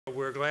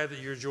We're glad that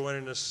you're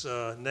joining us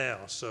now,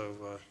 so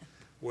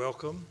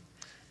welcome.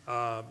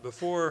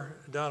 Before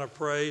Donna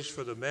prays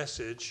for the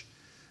message,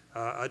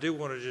 I do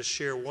want to just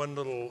share one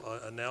little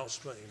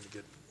announcement and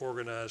get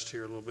organized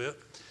here a little bit.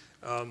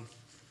 A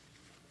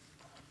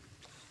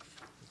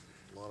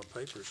lot of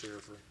papers here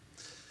for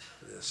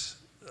this.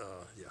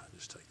 Yeah,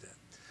 just take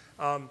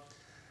that.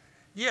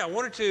 Yeah, I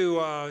wanted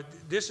to,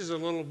 this is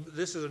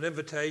an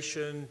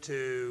invitation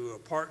to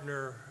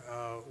partner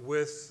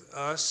with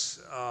us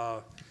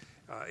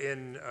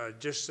in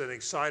just an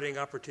exciting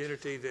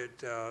opportunity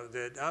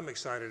that I'm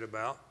excited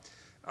about.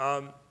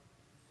 I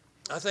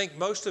think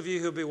most of you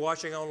who'll be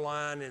watching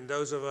online and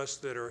those of us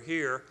that are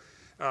here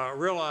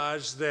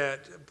realize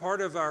that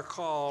part of our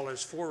call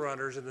as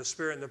forerunners in the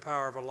spirit and the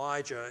power of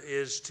Elijah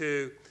is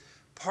to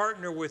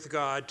partner with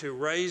God to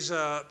raise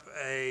up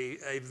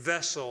a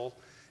vessel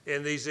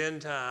in these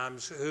end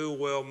times who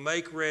will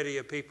make ready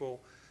a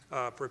people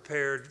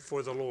prepared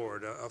for the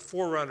Lord, a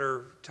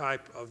forerunner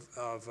type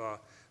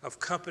of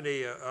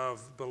company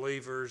of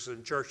believers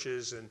and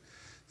churches and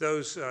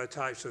those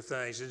types of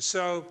things. And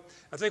so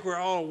I think we're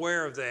all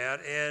aware of that.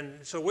 And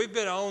so we've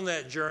been on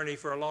that journey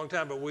for a long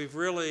time, but we've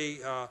really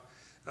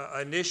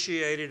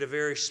initiated a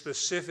very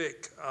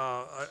specific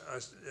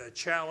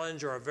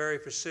challenge or a very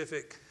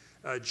specific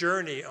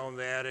journey on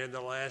that in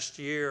the last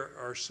year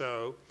or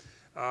so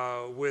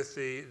with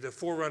the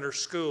Forerunner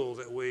School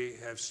that we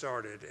have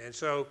started. And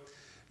so,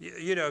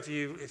 you know, if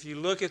you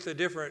look at the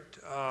different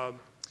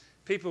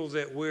people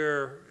that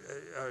we're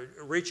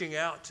reaching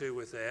out to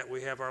with that,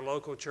 we have our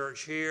local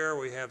church here,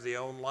 we have the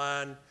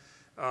online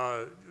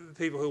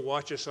people who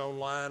watch us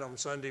online on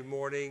Sunday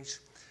mornings,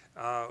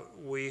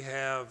 we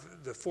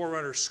have the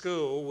Forerunner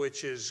School,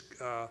 which is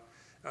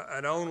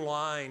an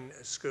online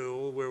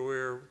school where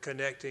we're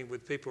connecting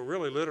with people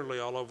really literally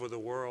all over the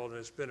world, and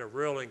it's been a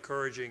real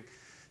encouraging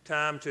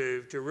time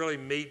to really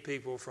meet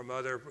people from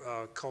other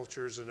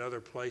cultures and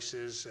other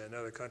places and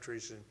other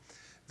countries and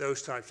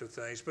those types of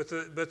things. But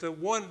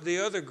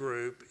the other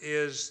group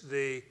is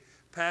the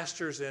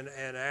pastors in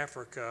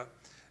Africa.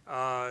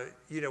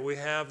 You know, we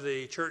have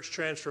the Church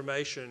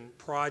Transformation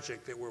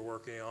Project that we're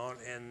working on,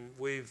 and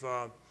we've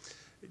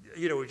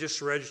you know, we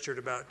just registered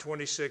about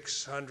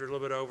 2,600, a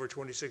little bit over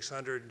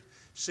 2,600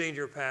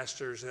 senior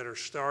pastors that are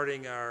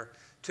starting our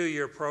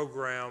 2-year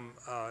program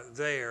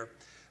there.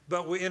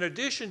 But in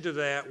addition to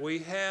that, we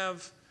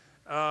have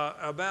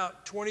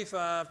about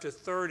 25 to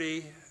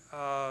 30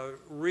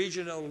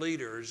 regional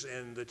leaders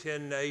in the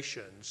 10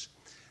 nations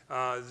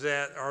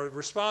that are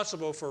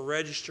responsible for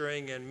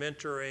registering and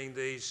mentoring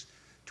these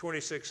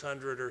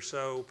 2,600 or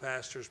so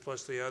pastors,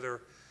 plus the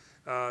other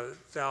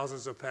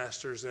thousands of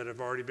pastors that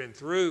have already been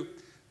through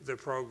the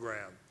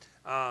program.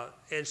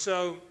 And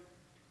so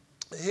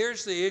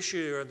here's the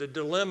issue or the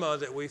dilemma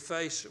that we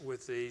face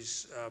with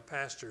these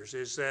pastors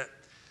is that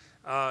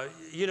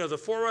you know, the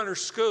Forerunner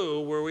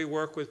School, where we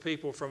work with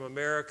people from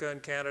America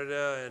and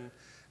Canada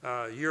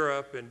and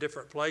Europe and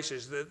different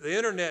places, the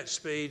internet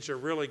speeds are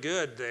really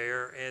good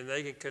there, and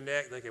they can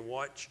connect, they can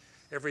watch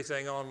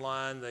everything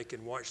online, they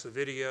can watch the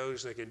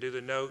videos, they can do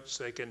the notes,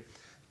 they can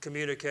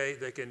communicate,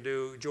 they can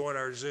join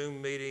our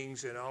Zoom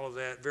meetings and all of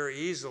that very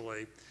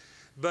easily.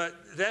 But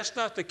that's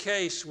not the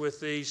case with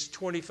these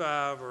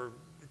 25 or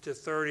to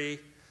 30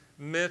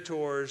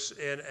 mentors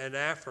in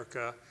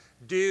Africa,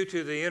 due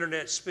to the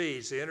internet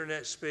speeds. The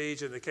internet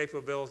speeds and the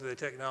capability of the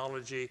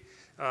technology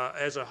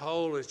as a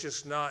whole is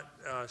just not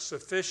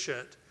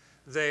sufficient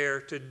there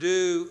to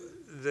do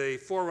the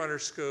Forerunner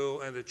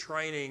School and the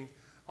training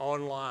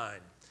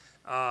online.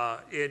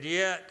 And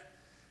yet,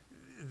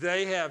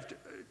 they have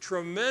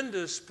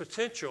tremendous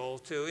potential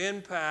to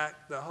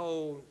impact the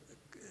whole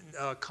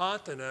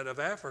continent of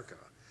Africa.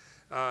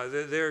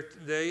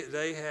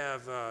 They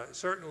have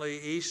certainly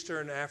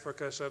Eastern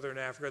Africa, Southern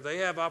Africa, they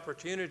have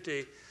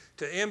opportunity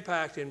to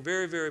impact in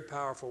very, very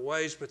powerful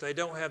ways, but they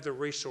don't have the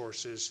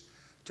resources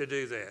to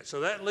do that. So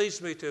that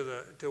leads me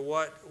to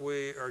what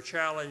we are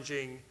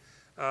challenging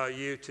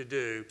you to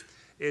do,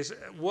 is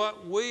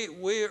what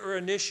we are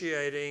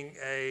initiating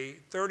a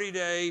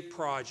 30-day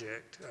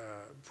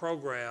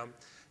program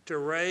to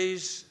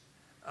raise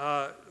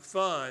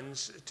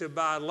funds to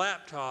buy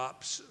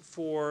laptops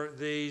for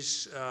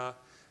these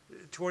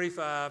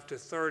 25 to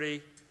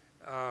 30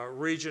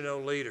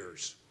 regional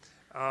leaders.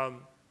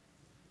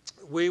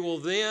 We will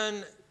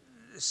then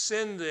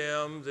send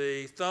them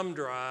the thumb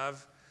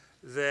drive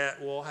that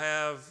will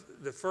have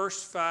the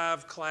first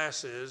 5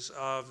 classes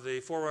of the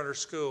Forerunner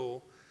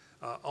School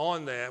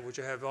on that, which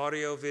will have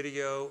audio,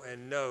 video,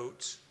 and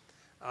notes.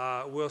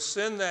 We'll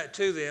send that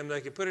to them.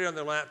 They can put it on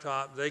their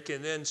laptop. They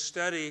can then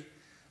study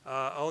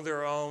on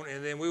their own,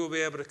 and then we will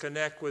be able to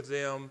connect with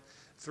them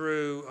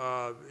through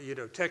you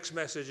know, text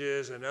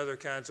messages and other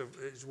kinds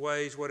of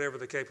ways, whatever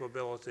the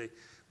capability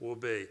will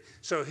be.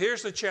 So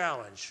here's the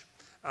challenge.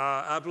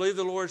 I believe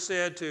the Lord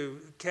said to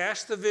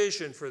cast the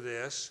vision for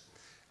this,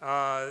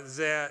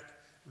 that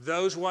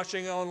those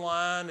watching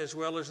online as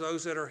well as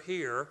those that are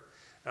here,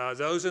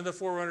 those in the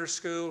Forerunner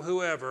School,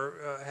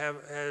 whoever,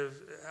 have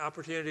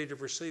opportunity to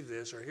receive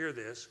this or hear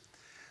this,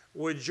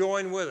 would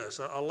join with us.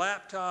 A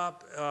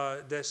laptop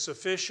that's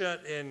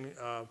sufficient in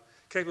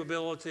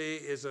capability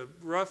is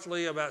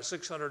roughly about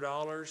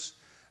 $600.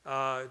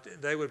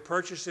 They would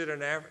purchase it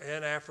in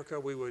Africa.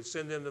 We would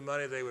send them the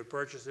money. They would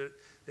purchase it.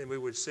 Then we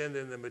would send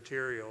them the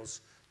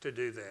materials to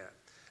do that.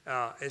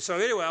 And so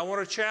anyway, I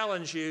want to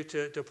challenge you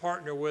to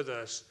partner with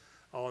us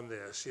on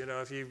this. You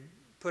know, if you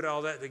put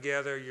all that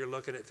together, you're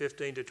looking at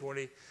 $15,000 to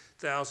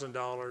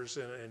 $20,000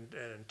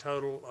 in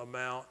total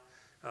amount.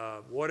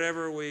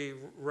 Whatever we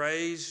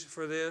raise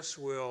for this,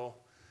 we will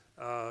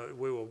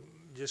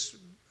just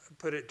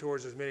put it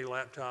towards as many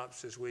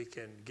laptops as we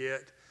can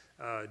get.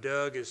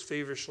 Doug is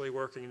feverishly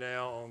working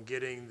now on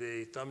getting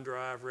the thumb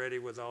drive ready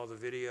with all the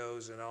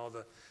videos and all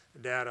the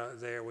data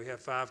there. We have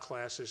 5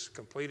 classes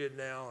completed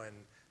now, and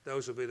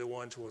those will be the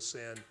ones we'll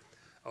send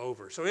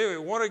over. So anyway,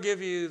 we want to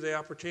give you the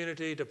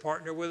opportunity to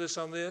partner with us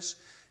on this.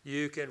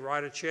 You can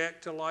write a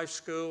check to Life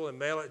School and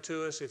mail it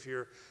to us if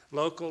you're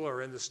local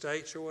or in the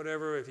States or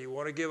whatever. If you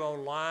want to give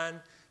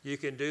online, you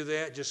can do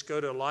that. Just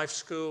go to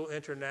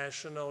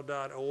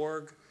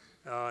lifeschoolinternational.org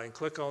and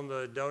click on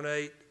the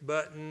donate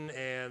button,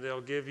 and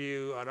they'll give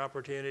you an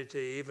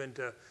opportunity even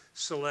to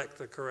select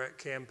the correct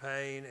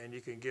campaign, and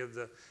you can give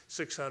the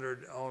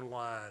 $600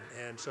 online.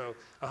 And so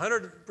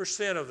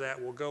 100% of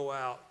that will go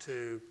out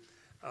to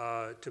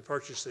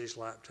purchase these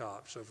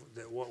laptops of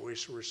what we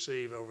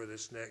receive over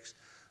this next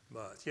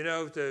month. You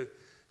know, to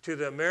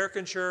the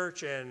American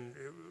church and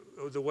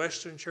the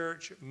Western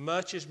church,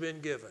 much has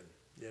been given,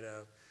 you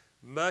know.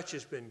 Much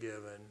has been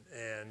given,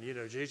 and, you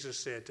know, Jesus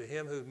said, to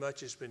him who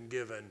much has been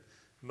given,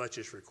 much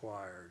is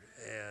required.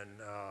 And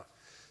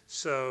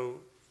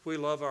so we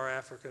love our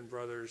African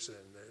brothers, and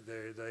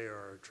they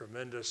are a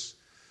tremendous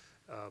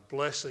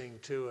blessing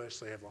to us.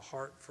 They have a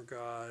heart for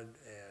God,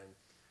 and,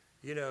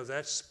 you know,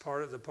 that's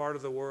part of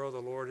the world the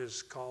Lord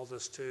has called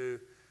us to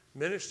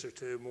minister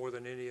to more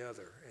than any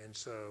other. And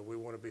so we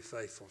want to be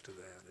faithful to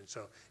that. And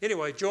so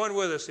anyway, join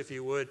with us if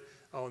you would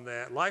on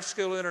that.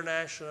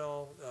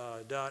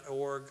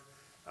 lifeschoolinternational.org,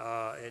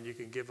 and you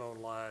can give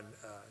online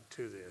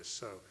to this.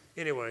 So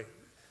anyway,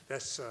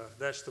 that's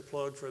the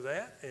plug for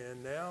that.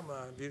 And now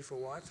my beautiful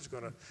wife is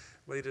going to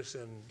lead us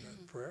in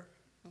prayer.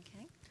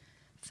 Okay.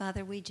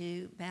 Father, we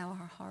do bow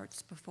our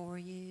hearts before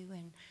you,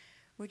 and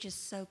we're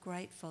just so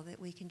grateful that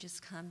we can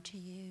just come to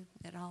you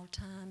at all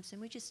times. And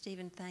we just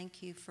even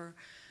thank you for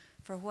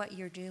what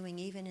you're doing,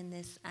 even in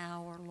this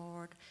hour,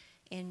 Lord.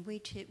 And we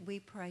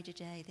pray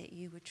today that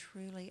you would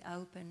truly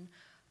open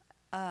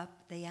up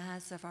the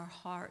eyes of our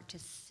heart to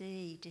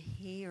see, to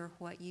hear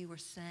what you are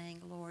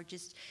saying, Lord.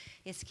 Just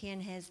as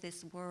Ken has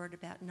this word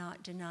about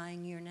not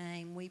denying your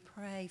name, we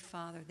pray,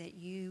 Father, that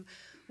you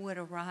would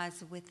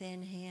arise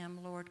within him,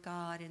 Lord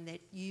God, and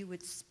that you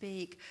would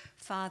speak,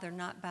 Father,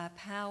 not by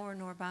power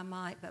nor by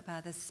might, but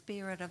by the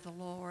Spirit of the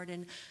Lord.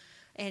 And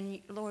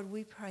Lord,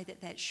 we pray that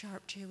that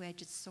sharp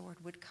two-edged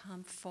sword would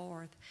come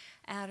forth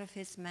out of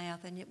his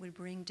mouth, and it would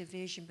bring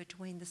division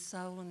between the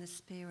soul and the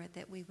spirit,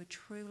 that we would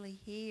truly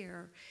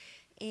hear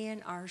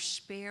in our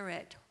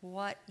spirit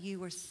what you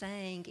were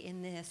saying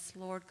in this,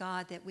 Lord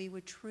God, that we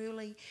would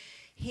truly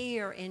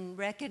hear and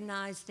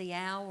recognize the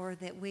hour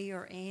that we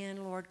are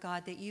in, Lord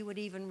God, that you would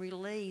even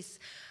release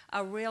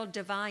a real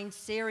divine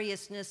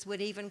seriousness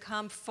would even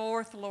come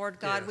forth, Lord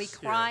God. Yes, we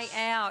cry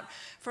out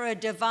for a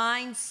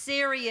divine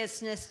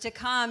seriousness to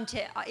come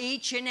to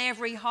each and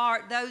every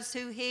heart, those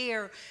who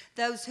hear,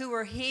 those who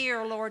are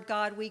here, Lord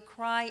God. We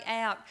cry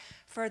out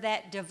for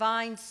that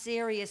divine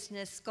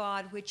seriousness,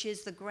 God, which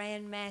is the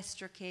grand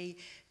master key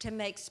to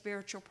make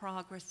spiritual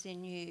progress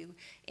in you.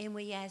 And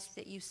we ask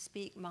that you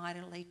speak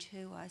mightily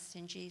to us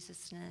in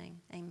Jesus' name.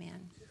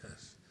 Amen.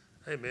 Yes.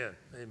 Amen.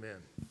 Amen.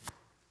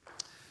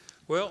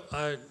 Well,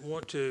 I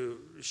want to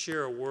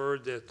share a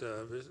word that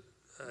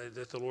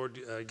the Lord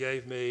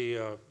gave me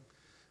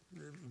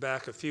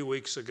back a few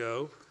weeks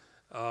ago.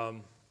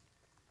 And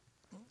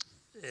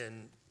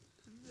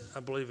I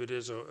believe it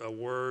is a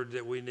word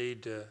that we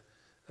need to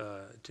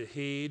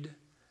heed,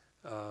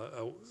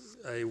 a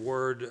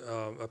word,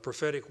 a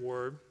prophetic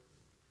word.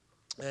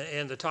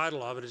 And the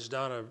title of it, as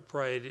Donna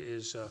prayed,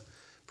 is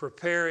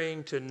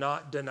Preparing to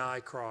Not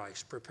Deny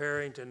Christ.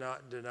 Preparing to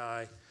Not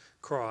Deny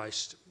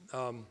Christ.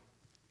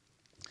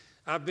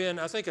 I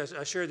think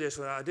I shared this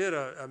when I did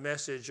a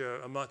message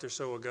a month or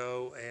so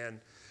ago, and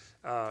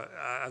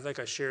I think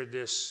I shared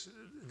this,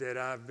 that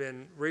I've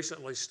been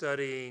recently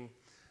studying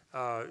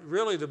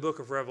really the book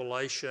of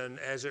Revelation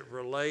as it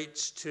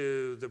relates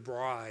to the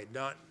bride,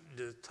 not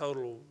the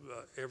total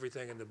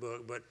everything in the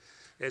book, but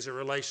as it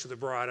relates to the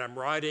bride. I'm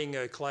writing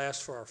a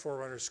class for our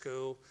Forerunner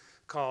School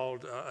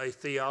called A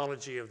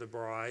Theology of the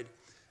Bride.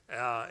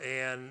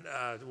 And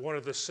one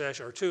of the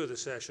sessions, or two of the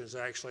sessions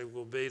actually,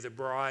 will be the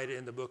bride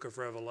in the book of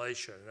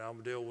Revelation. And I'll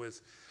deal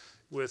with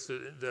what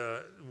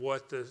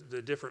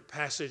the different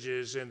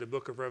passages in the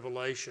book of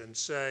Revelation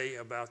say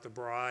about the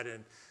bride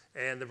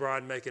and the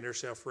bride making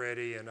herself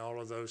ready and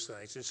all of those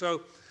things. And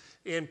so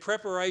in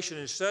preparation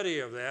and study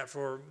of that,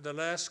 for the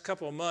last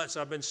couple of months,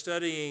 I've been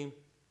studying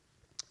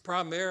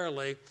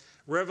primarily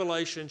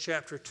Revelation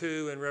chapter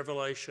 2 and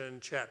Revelation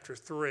chapter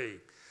 3.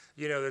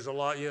 There's a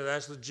lot,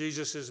 that's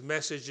Jesus'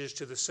 messages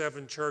to the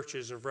 7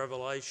 churches of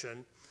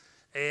Revelation.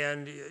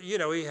 And,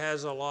 he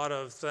has a lot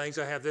of things.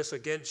 I have this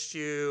against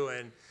you,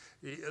 and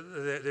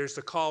there's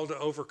the call to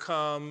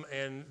overcome,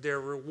 and there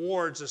are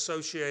rewards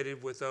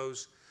associated with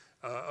those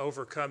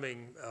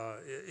overcoming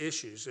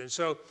issues. And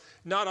so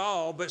not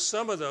all, but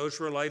some of those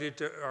related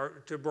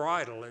to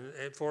bridle.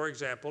 And for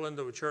example, in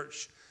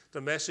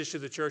the message to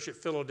the church at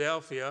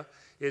Philadelphia,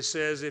 it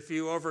says, if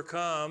you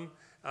overcome,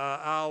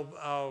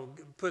 I'll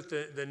put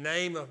the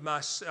name of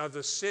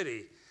the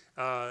city,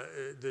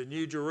 the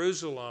New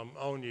Jerusalem,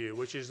 on you,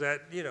 which is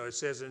that, it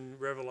says in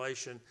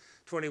Revelation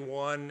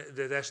 21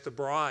 that's the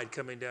bride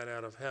coming down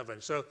out of heaven.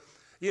 So,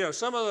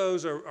 some of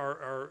those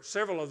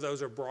several of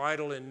those are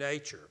bridal in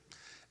nature.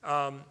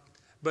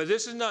 But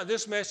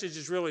this message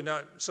is really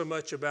not so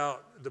much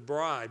about the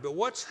bride. But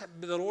what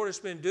the Lord has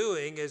been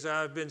doing as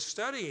I've been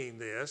studying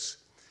this,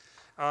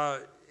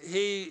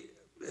 He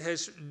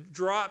has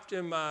dropped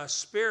in my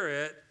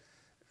spirit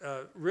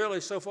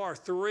really so far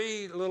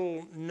 3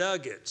 little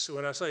nuggets.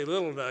 When I say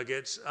little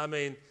nuggets, I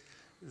mean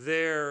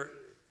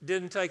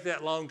didn't take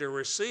that long to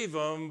receive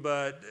them,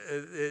 but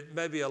it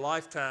may be a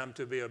lifetime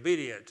to be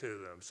obedient to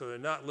them. So they're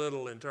not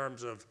little in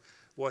terms of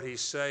what He's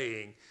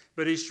saying.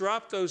 But He's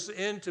dropped those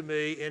into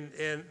me,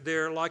 and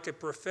they're like a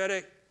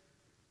prophetic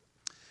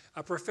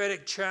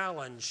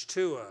challenge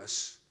to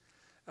us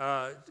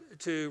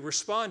to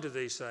respond to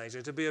these things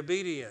and to be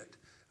obedient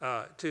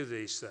to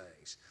these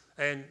things.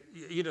 And,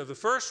 the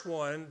first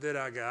one that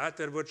I got,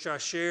 which I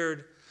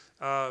shared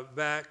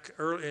back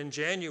early in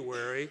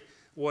January,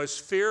 was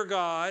fear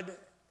God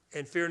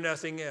and fear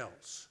nothing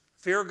else.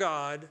 Fear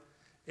God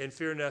and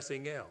fear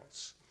nothing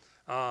else.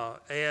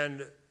 That,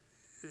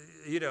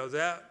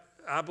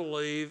 I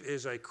believe,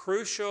 is a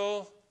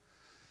crucial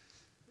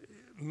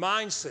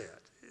mindset.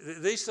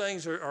 These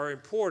things are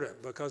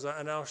important because,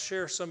 and I'll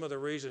share some of the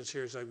reasons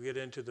here as I get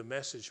into the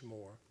message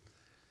more.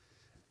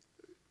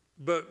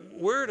 But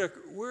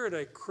we're at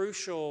a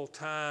crucial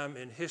time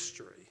in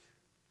history.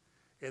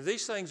 And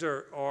these things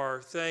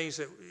are things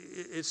that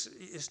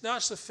it's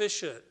not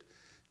sufficient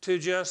to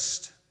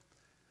just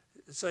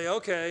say,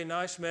 okay,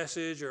 nice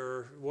message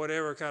or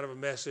whatever kind of a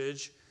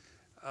message,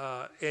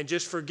 and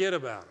just forget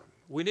about them.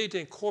 We need to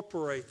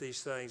incorporate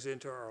these things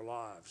into our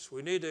lives.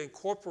 We need to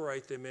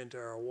incorporate them into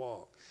our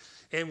walk.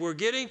 And we're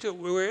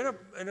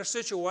in a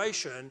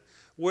situation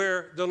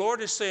where the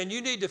Lord is saying,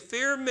 you need to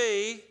fear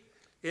me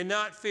and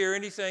not fear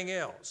anything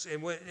else.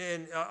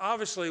 And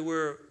obviously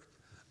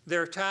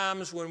there are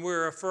times when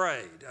we're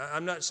afraid.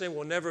 I'm not saying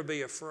we'll never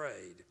be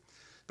afraid.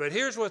 But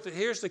here's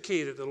the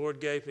key that the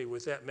Lord gave me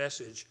with that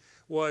message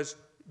was,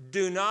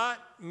 do not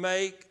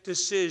make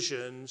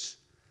decisions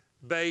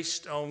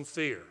based on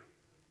fear.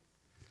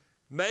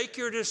 Make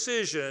your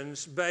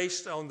decisions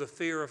based on the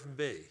fear of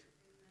me.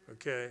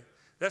 Okay?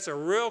 That's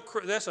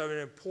an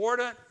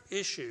important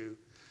issue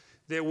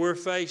that we're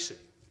facing.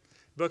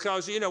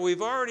 Because,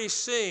 we've already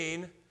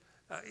seen,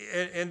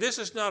 and this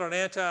is not an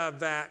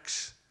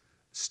anti-vax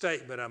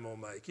statement I'm going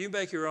to make. You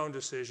make your own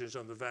decisions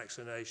on the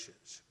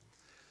vaccinations.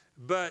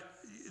 But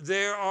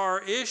there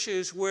are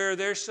issues where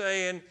they're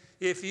saying,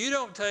 if you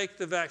don't take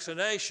the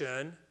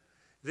vaccination,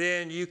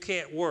 then you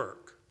can't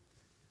work.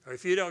 Or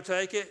if you don't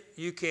take it,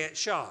 you can't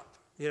shop.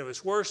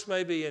 It's worse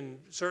maybe in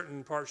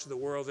certain parts of the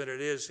world than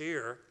it is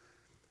here.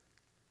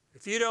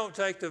 If you don't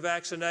take the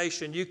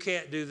vaccination, you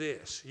can't do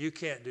this. You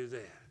can't do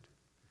that.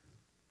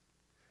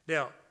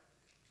 Now,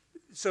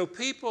 so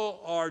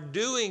people are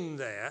doing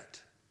that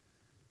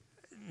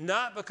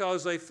not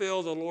because they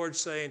feel the Lord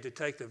saying to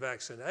take the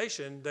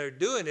vaccination. They're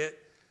doing it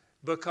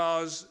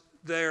because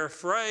they're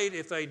afraid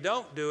if they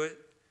don't do it,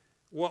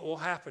 what will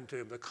happen to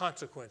them, the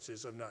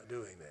consequences of not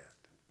doing that.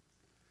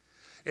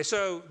 And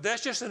so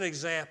that's just an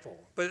example.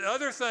 But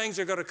other things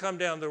are going to come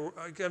down the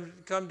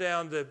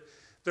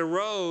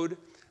road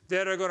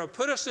that are going to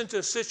put us into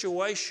a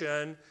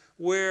situation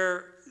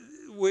where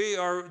we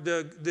are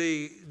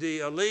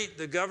the elite,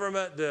 the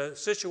government, the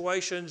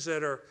situations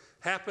that are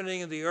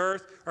happening in the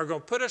earth are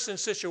going to put us in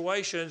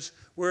situations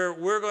where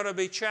we're going to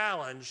be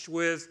challenged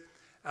with,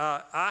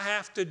 I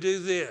have to do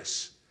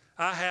this,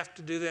 I have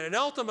to do that. And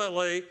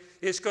ultimately,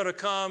 it's going to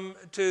come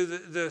to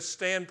the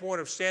standpoint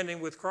of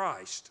standing with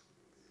Christ.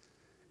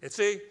 And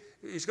see,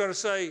 he's going to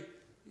say,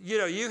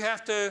 you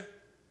have to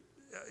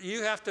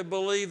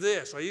believe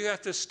this, or you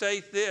have to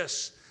state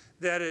this,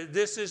 that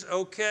this is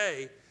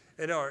okay.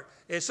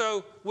 And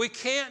so we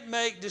can't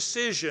make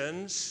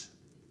decisions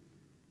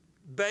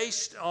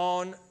based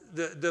on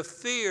the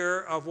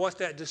fear of what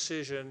that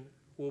decision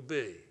will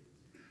be.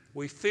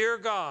 We fear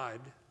God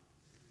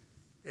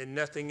and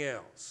nothing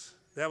else.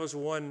 That was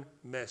one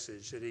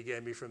message that he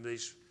gave me from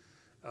these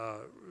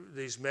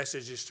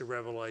messages to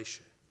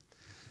Revelation.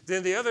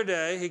 Then the other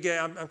day,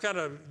 I'm kind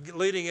of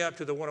leading up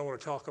to the one I want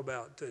to talk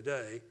about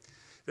today.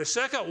 The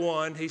second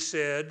one, he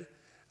said,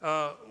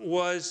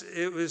 was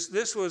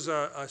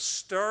a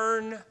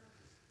stern,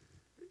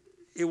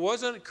 it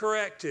wasn't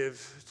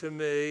corrective to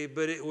me,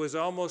 but it was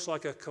almost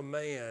like a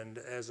command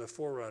as a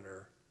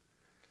forerunner.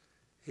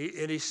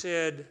 He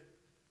said,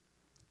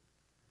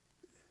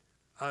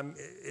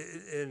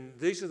 and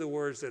these are the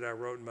words that I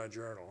wrote in my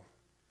journal.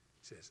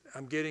 It says,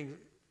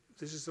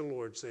 this is the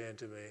Lord saying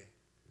to me,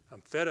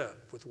 I'm fed up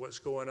with what's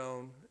going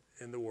on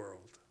in the world.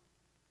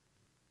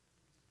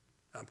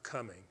 I'm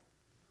coming.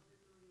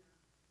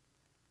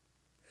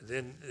 And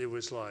then it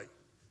was like,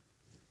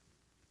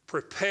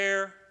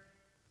 prepare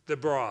the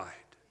bride.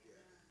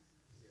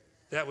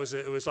 It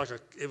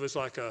was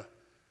like a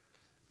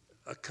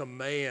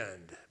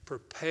command.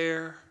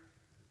 Prepare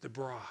the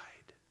bride.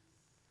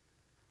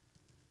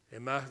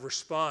 And my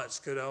response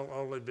could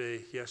only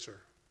be, yes, sir.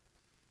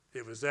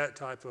 It was that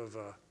type of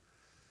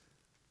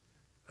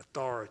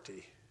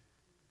authority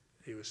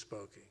he was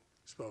spoken.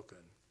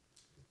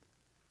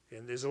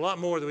 And there's a lot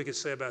more that we could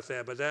say about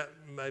that, but that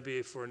may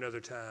be for another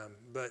time.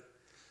 But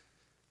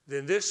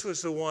then this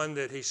was the one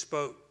that he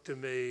spoke to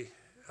me,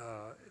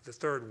 the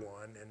third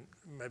one, and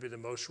maybe the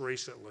most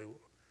recent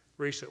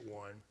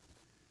one,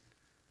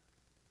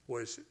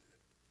 was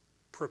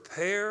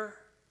prepare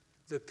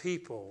the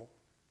people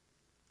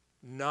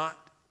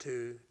not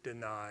to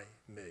deny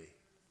me.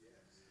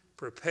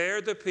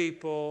 Prepare the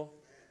people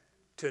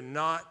to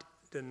not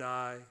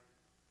deny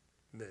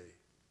me.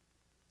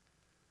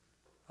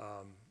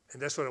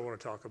 And that's what I want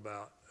to talk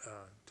about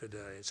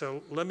today.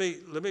 So let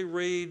me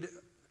read.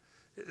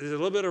 There's a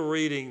little bit of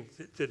reading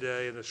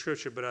today in the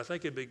scripture, but I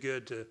think it'd be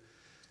good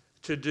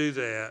to do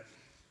that.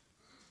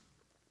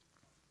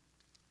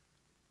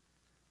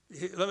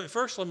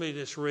 Let me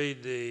just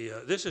read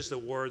this is the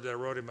word that I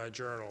wrote in my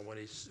journal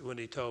when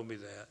he told me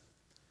that.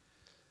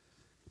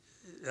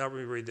 Let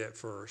me read that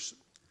first. It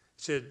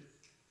said,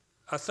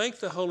 I think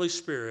the Holy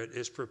Spirit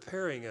is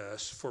preparing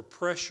us for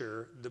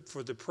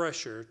the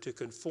pressure to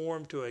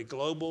conform to a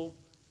global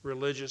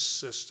religious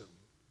system.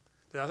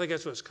 And I think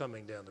that's what's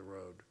coming down the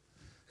road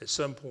at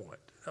some point.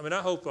 I mean,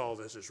 I hope all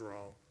this is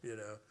wrong, you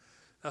know.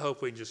 I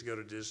hope we can just go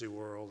to Disney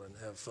World and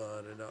have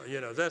fun, and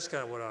you know, that's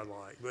kind of what I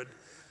like. But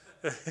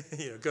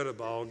you know, go to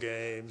ball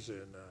games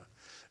and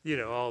you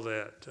know, all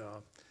that.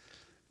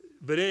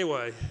 But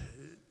anyway,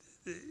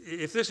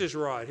 if this is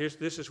right,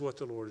 this is what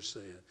the Lord is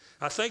saying.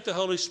 I think the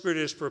Holy Spirit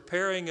is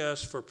preparing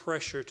us for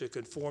pressure to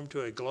conform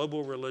to a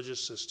global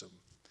religious system.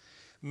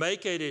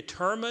 Make a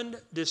determined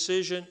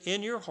decision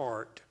in your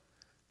heart.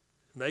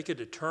 Make a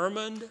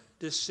determined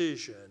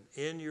decision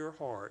in your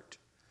heart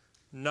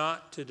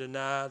not to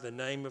deny the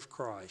name of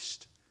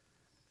Christ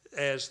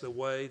as the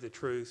way, the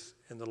truth,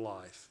 and the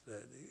life.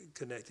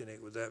 Connecting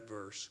it with that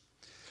verse.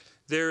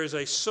 There is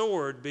a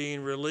sword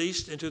being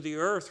released into the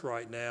earth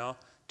right now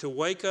to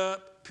wake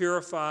up,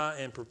 purify,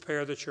 and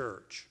prepare the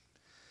church.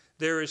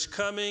 There is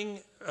coming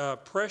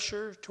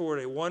pressure toward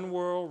a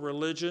one-world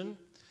religion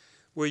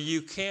where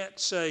you can't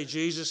say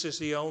Jesus is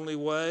the only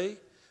way.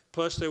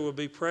 Plus, there will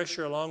be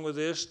pressure along with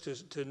this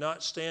to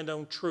not stand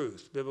on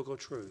truth, biblical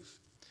truth.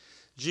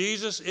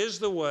 Jesus is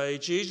the way,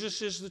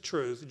 Jesus is the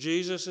truth,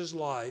 Jesus is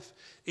life,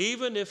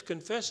 even if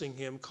confessing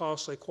him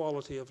costs a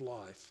quality of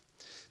life.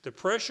 The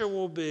pressure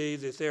will be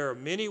that there are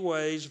many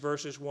ways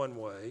versus one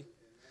way,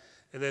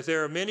 and that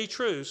there are many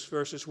truths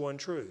versus one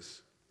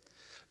truth.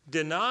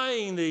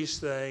 Denying these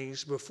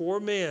things before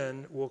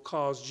men will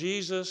cause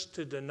Jesus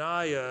to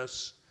deny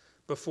us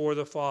before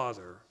the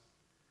Father,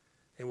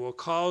 and will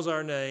cause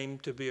our name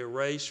to be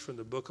erased from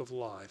the book of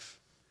life.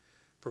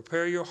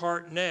 Prepare your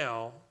heart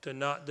now to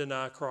not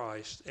deny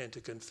Christ and to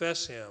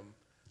confess him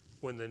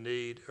when the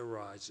need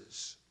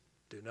arises.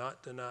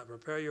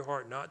 Prepare your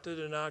heart not to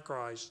deny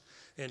Christ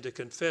and to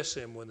confess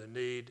him when the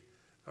need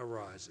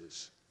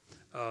arises.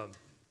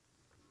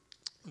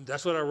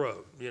 That's what I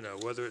wrote, you know,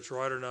 whether it's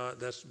right or not,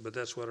 but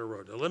that's what I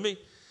wrote. Now,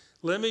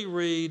 let me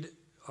read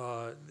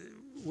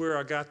where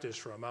I got this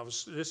from.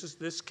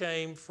 This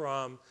came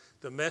from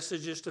the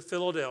messages to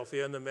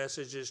Philadelphia and the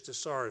messages to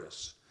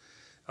Sardis.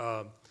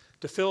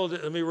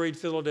 Let me read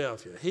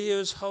Philadelphia. He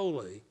is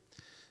holy,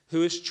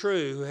 who is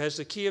true, who has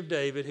the key of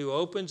David, who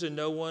opens and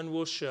no one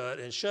will shut,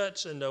 and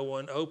shuts and no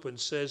one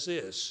opens, says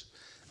this,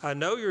 I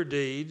know your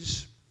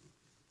deeds.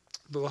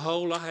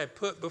 Behold, I have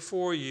put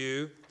before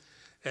you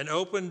an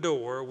open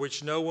door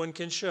which no one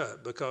can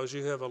shut, because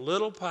you have a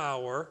little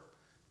power,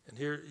 and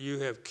here you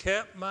have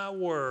kept my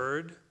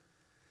word,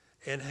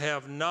 and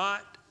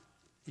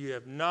you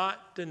have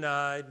not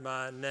denied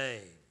my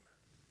name.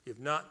 You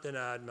have not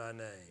denied my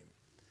name.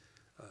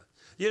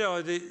 You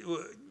know,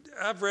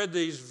 I've read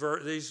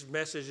these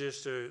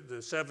messages to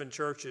the 7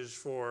 churches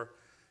for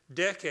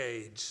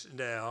decades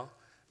now.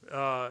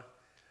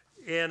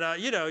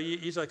 You know,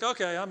 he's like,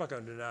 okay, I'm not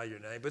going to deny your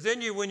name. But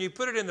then when you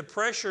put it in the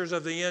pressures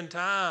of the end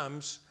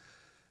times,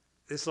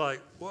 it's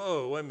like,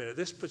 whoa, wait a minute,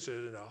 this puts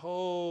it in a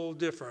whole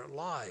different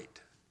light.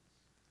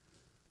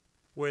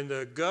 When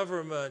the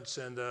governments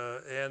and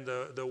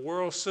the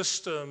world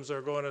systems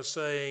are going to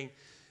saying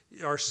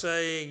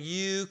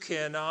you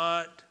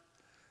cannot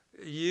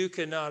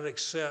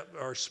accept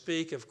or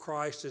speak of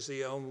Christ as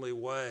the only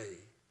way.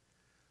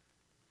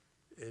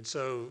 And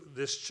so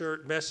this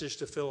church message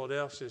to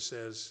Philadelphia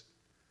says,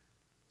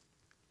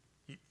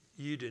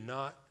 you do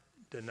not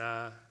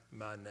deny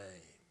my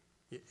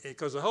name.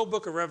 Because the whole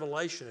book of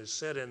Revelation is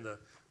set in the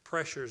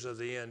pressures of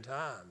the end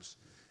times.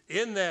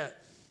 in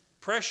that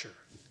pressure,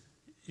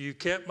 you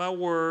kept my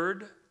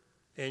word,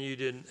 and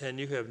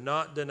you have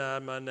not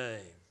denied my name.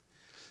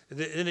 And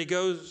then he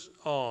goes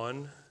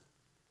on,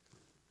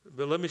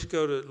 but let me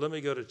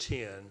go to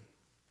 10.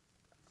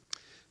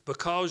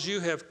 Because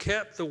you have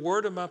kept the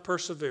word of my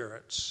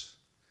perseverance,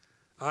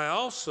 I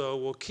also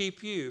will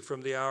keep you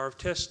from the hour of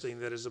testing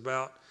that is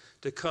about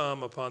to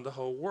come upon the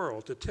whole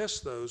world, to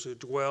test those who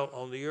dwell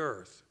on the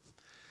earth.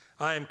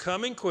 I am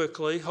coming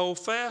quickly. Hold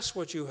fast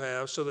what you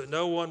have, so that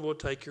no one will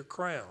take your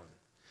crown.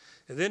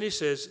 And then he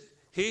says,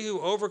 he who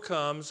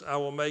overcomes, I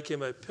will make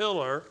him a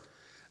pillar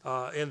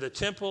in the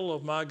temple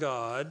of my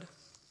God,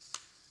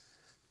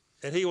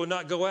 and he will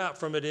not go out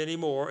from it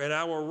anymore. And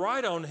I will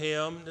write on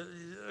him,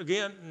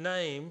 again,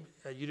 name.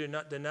 You did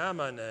not deny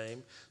my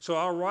name. So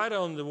I'll write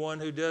on the one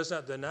who does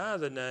not deny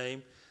the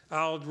name.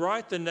 I'll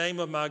write the name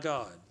of my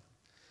God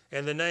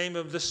and the name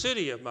of the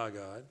city of my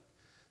God,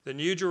 the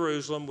new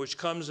Jerusalem, which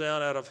comes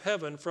down out of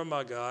heaven from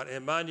my God,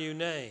 and my new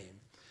name.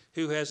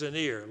 Who has an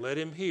ear, let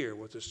him hear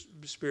what the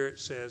Spirit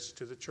says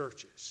to the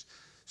churches.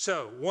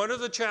 So one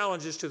of the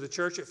challenges to the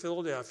church at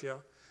Philadelphia,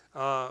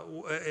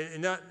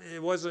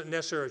 it wasn't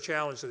necessarily a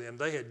challenge to them.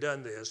 They had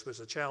done this, but it's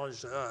a challenge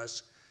to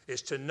us,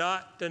 is to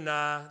not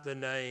deny the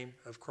name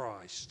of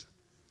Christ.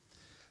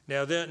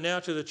 Now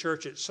to the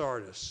church at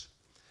Sardis.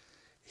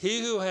 He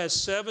who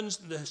has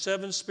the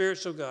seven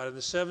spirits of God and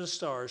the 7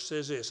 stars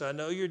says this, I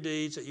know your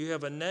deeds, that you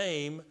have a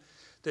name,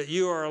 that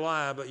you are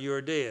alive, but you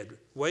are dead.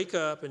 Wake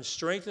up and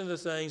strengthen the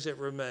things that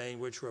remain,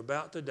 which were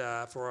about to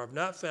die, for I have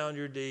not found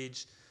your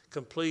deeds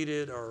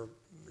completed or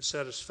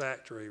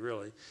satisfactory,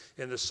 really,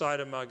 in the sight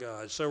of my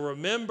God. So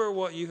remember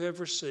what you have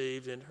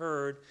received and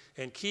heard,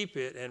 and keep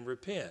it and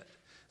repent.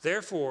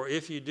 Therefore,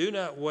 if you do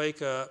not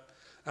wake up,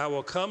 I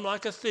will come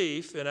like a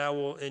thief,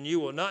 and you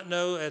will not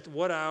know at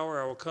what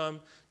hour I will come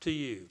to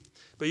you.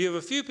 But you have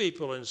a few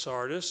people in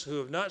Sardis who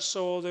have not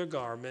soiled their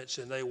garments,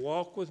 and they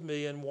walk with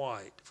me in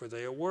white, for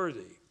they are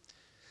worthy.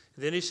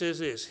 Then he says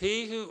this,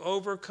 he who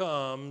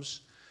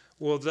overcomes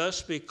will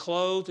thus be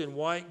clothed in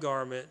white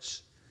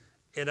garments,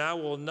 and I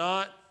will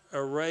not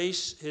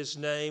erase his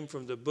name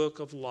from the book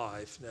of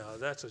life. Now,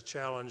 that's a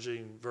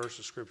challenging verse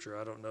of Scripture.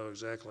 I don't know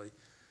exactly.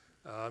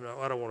 I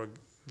don't want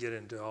to get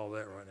into all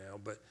that right now.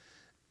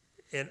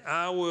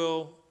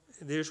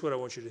 Here's what I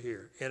want you to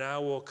hear. And I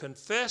will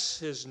confess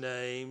his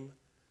name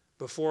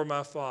before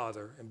my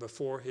Father and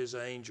before his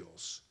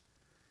angels.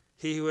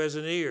 He who has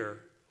an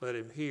ear, let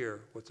him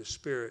hear what the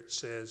Spirit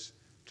says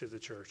to the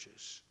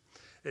churches.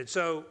 And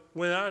so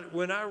when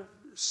I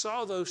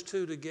saw those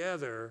two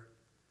together,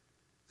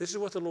 this is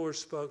what the Lord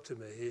spoke to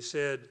me. He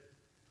said,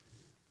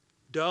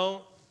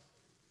 don't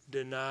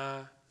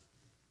deny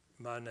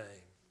my name.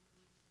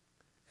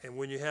 And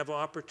when you have an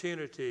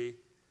opportunity,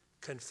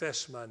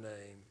 confess my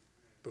name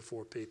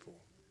before people.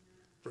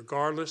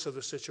 Regardless of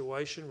the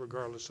situation,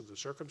 regardless of the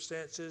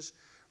circumstances,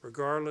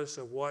 regardless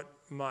of what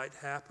might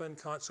happen,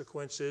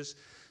 consequences,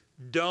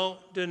 don't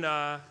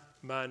deny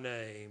my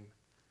name.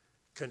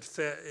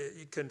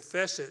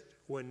 Confess it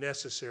when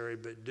necessary,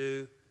 but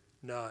do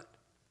not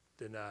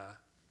deny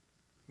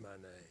my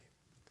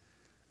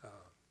name.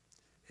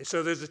 And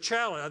so there's a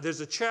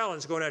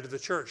challenge going out to the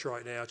church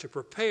right now to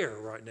prepare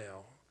right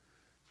now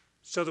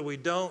so that we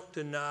don't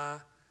deny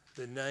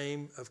the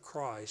name of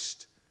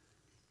Christ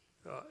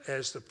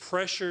as the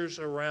pressures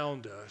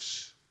around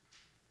us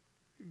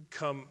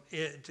come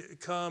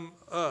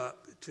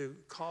up to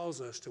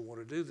cause us to want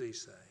to do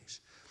these things.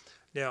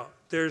 Now,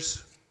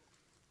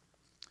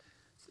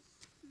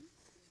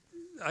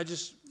 I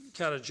just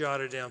kind of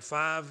jotted down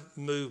 5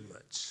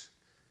 movements.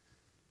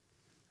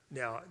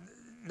 Now,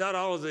 not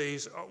all of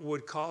these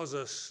would cause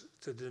us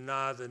to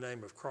deny the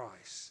name of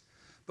Christ.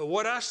 But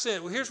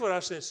here's what I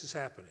sense is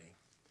happening.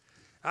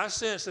 I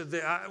sense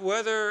that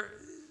whether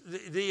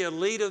the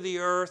elite of the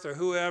earth or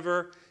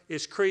whoever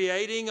is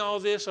creating all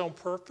this on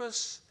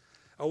purpose,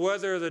 or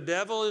whether the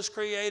devil is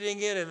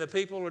creating it and the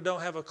people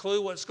don't have a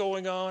clue what's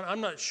going on, I'm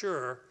not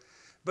sure.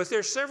 But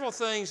there's several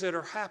things that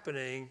are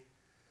happening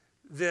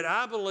that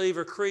I believe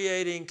are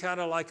creating kind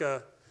of like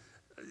an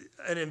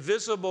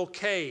invisible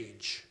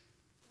cage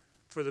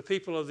for the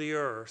people of the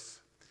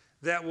earth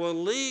that will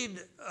lead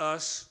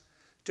us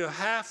to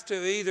have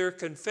to either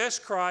confess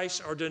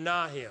Christ or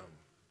deny him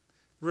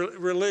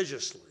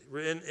religiously,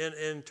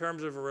 in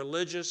terms of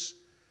religious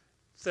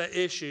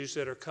issues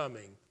that are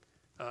coming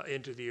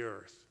into the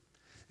earth.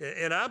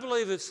 And I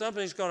believe that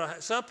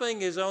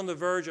something is on the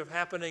verge of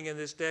happening in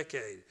this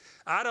decade.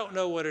 I don't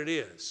know what it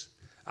is.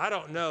 I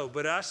don't know,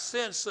 but I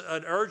sense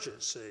an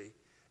urgency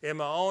in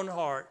my own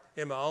heart,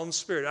 in my own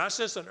spirit. I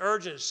sense an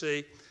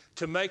urgency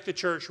to make the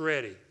church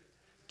ready,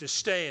 to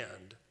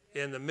stand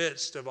in the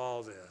midst of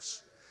all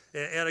this.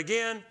 And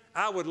again,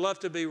 I would love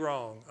to be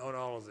wrong on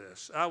all of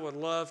this. I would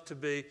love to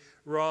be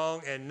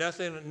wrong and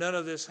none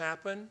of this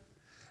happened.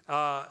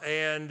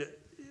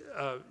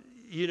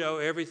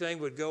 Everything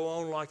would go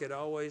on like it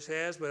always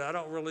has, but I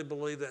don't really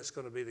believe that's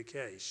going to be the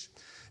case.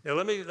 Now,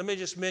 let me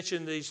just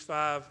mention these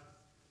five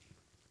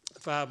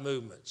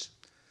movements.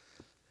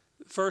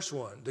 First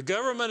one, the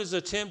government is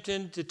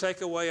attempting to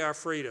take away our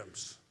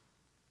freedoms.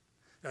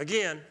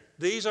 Again,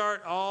 these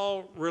aren't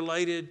all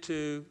related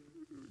to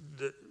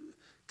the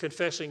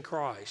confessing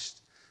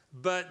Christ,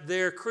 but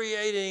they're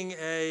creating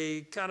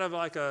a kind of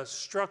like a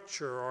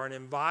structure or an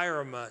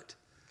environment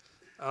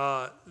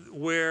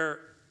where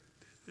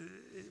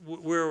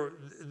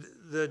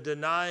the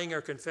denying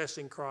or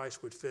confessing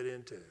Christ would fit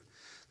into.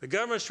 The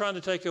government's trying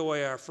to take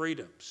away our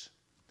freedoms.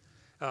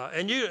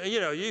 And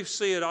you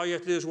see it, all you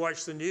have to do is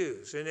watch the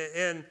news.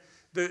 And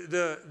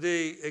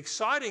the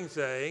exciting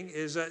thing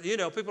is that,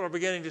 people are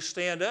beginning to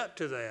stand up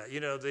to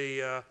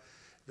that.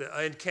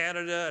 In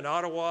Canada and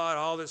Ottawa and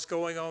all that's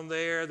going on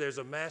there, there's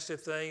a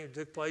massive thing that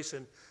took place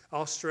in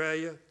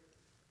Australia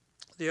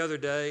the other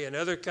day, and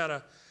other kind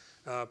of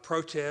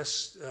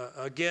protests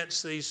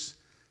against these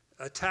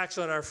attacks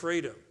on our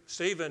freedom.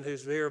 Stephen,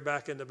 who's here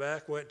back in the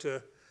back, went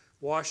to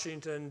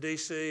Washington,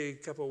 D.C. a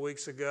couple of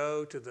weeks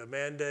ago to the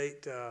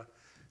mandate,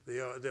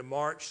 the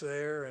march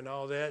there and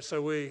all that.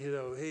 So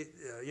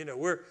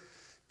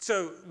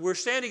we're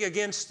standing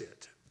against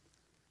it.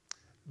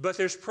 But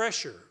there's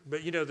pressure.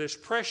 But there's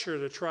pressure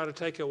to try to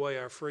take away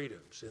our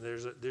freedoms, and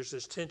there's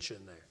this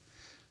tension there.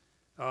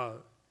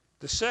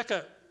 The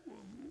second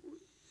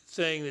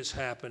thing that's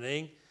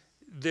happening,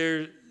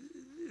 there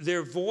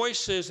are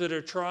voices that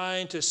are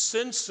trying to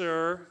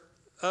censor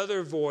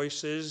other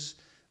voices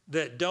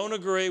that don't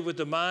agree with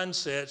the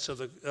mindsets of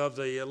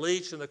the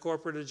elites and the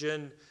corporate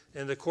agenda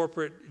and the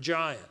corporate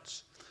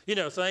giants.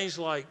 Things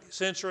like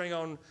censoring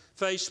on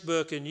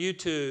Facebook and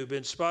YouTube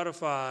and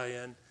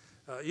Spotify and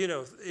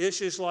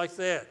issues like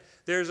that.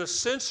 There's a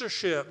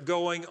censorship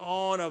going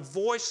on of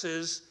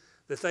voices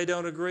that they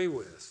don't agree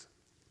with.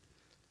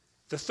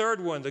 The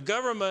third one, the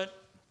government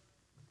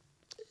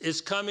is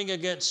coming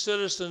against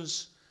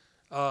citizens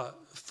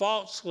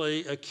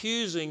falsely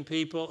accusing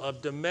people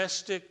of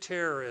domestic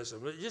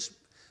terrorism. Just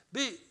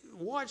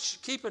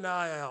keep an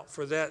eye out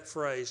for that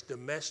phrase,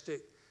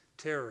 domestic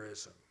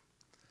terrorism.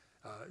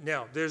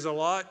 Now, there's a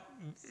lot,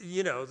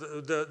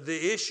 the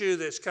issue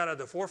that's kind of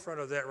the forefront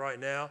of that right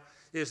now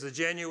is the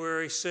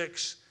January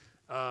 6th,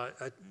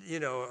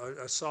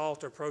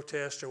 assault or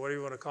protest or whatever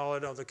you want to call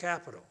it on the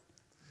Capitol.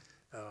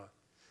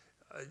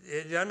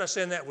 I'm not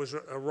saying that was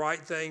a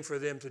right thing for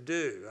them to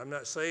do. I'm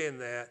not saying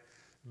that.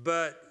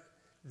 But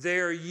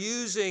they're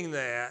using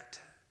that.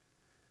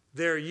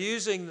 They're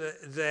using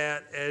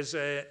that as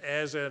a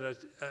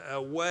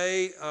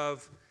way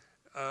of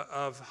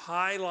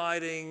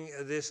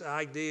highlighting this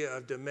idea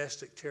of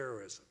domestic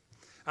terrorism.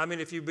 I mean,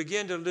 if you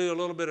begin to do a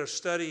little bit of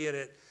study in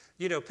it,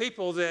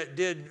 people that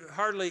did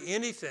hardly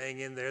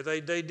anything in there,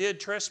 they did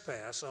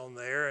trespass on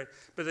there,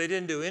 but they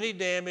didn't do any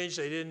damage.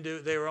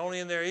 They were only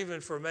in there even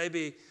for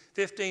maybe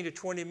 15 to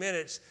 20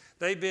 minutes.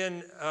 They've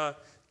been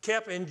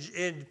kept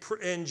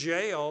in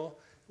jail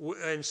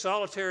in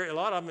solitary, a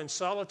lot of them in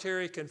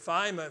solitary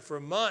confinement for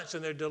months,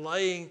 and they're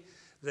delaying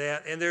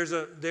that. And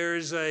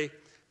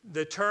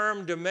the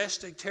term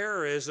domestic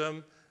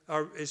terrorism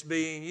is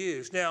being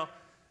used. Now,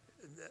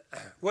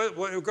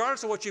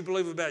 regardless of what you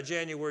believe about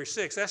January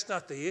 6th, that's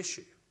not the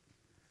issue.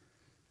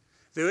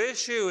 The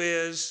issue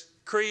is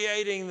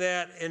creating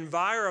that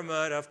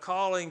environment of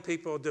calling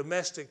people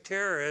domestic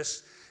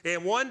terrorists,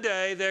 and one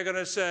day they're going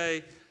to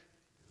say,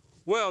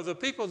 well, the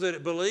people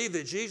that believe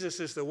that Jesus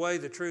is the way,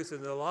 the truth,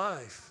 and the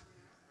life,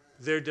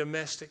 they're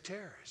domestic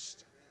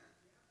terrorists.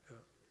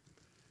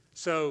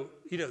 So,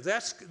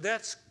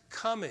 that's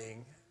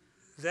coming.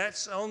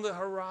 That's on the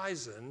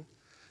horizon.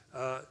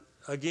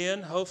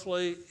 Again,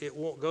 hopefully it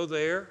won't go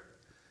there,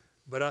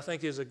 but I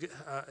think there's a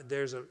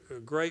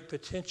great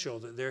potential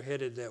that they're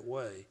headed that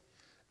way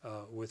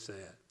with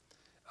that.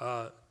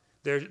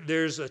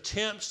 There's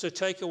attempts to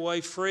take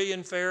away free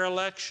and fair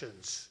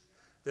elections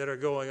that are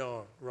going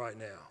on right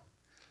now.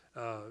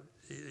 I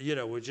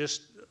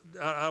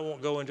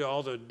won't go into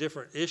all the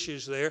different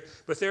issues there,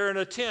 but there are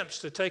attempts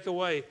to take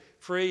away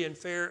free and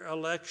fair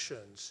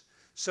elections,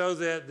 so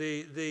that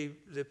the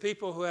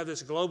people who have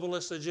this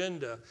globalist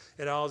agenda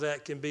and all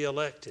that can be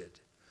elected.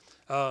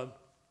 And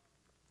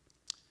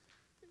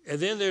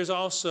then there's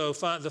also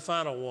the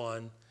final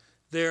one.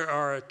 There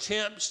are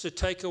attempts to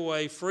take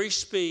away free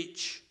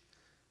speech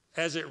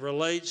as it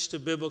relates to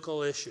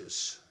biblical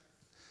issues.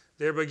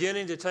 They're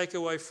beginning to take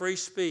away free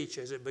speech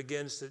as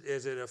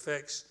it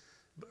affects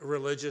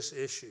religious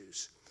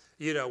issues.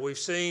 We've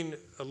seen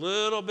a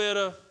little bit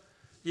of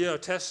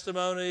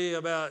testimony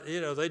about,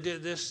 they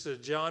did this to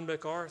John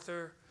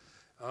MacArthur.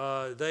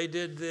 They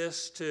did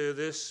this to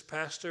this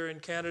pastor in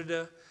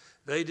Canada.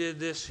 They did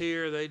this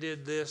here. They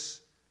did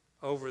this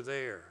over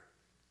there.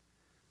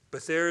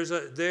 But there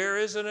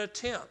is an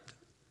attempt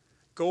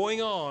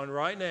going on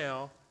right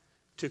now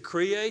to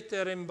create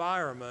that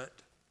environment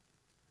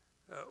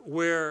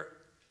where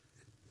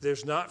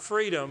there's not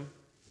freedom,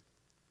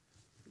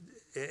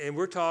 and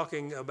we're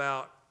talking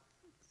about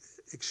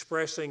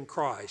expressing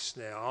Christ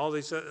now.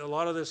 A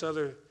lot of this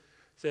other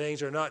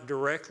things are not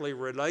directly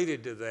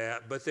related to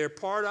that, but they're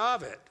part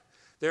of it.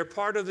 They're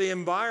part of the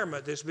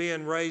environment that's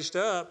being raised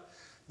up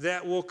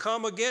that will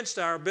come against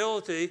our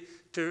ability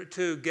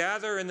to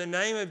gather in the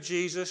name of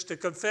Jesus, to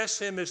confess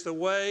Him as the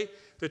way,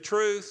 the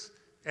truth,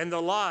 and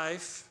the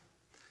life,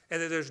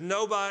 and that there's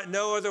no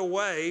other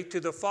way to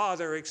the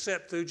Father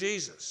except through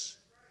Jesus.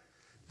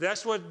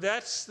 That's where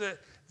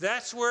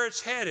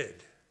it's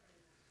headed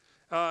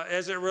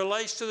as it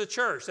relates to the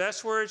church.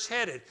 That's where it's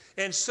headed.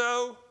 And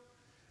so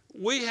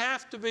we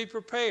have to be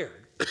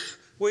prepared.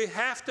 We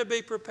have to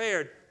be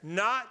prepared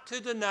not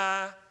to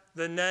deny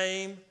the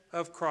name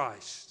of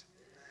Christ.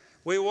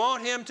 We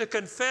want him to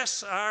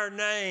confess our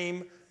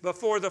name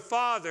before the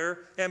Father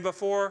and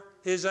before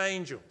his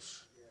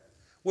angels.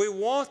 We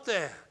want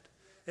that.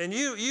 And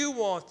you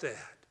want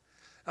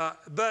that.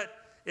 But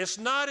it's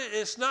not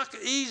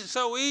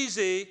so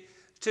easy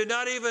to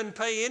not even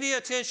pay any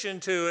attention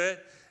to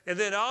it. And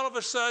then all of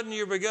a sudden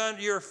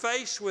you're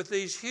faced with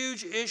these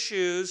huge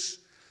issues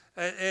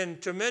and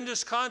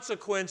tremendous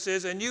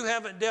consequences, and you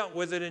haven't dealt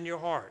with it in your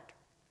heart.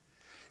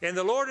 And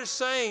the Lord is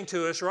saying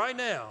to us right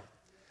now,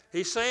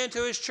 he's saying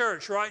to his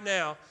church right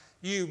now,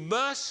 you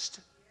must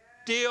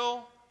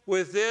deal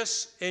with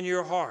this in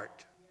your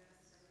heart.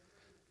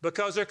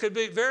 Because there could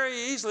be, very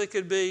easily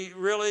could be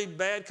really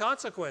bad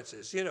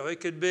consequences. It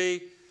could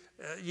be,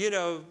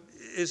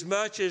 as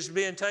much as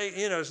being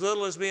taken, as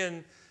little as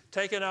being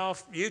taken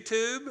off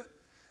YouTube,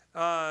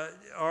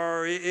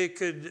 or it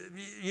could,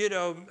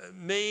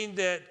 mean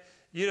that,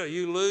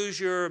 you lose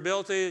your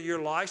ability,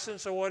 your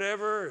license or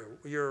whatever,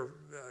 your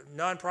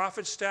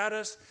nonprofit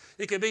status.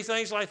 It could be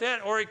things like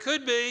that. Or it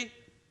could be,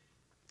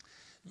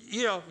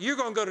 you're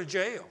going to go to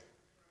jail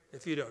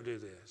if you don't do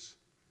this.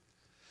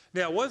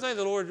 Now, one thing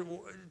the Lord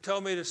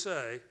told me to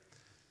say,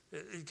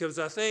 because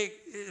I think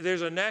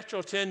there's a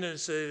natural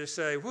tendency to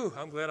say, whew,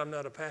 I'm glad I'm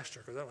not a pastor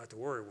because I don't have to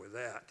worry with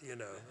that,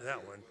 that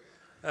one.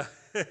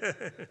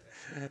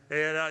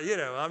 And,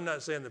 I'm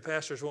not saying the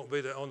pastors won't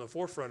be on the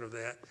forefront of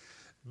that.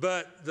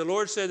 But the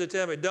Lord said to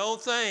tell me, don't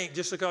think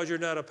just because you're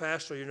not a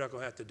pastor, you're not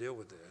going to have to deal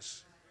with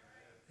this.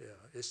 Yeah,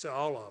 it's to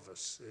all of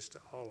us. It's to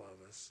all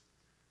of us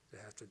to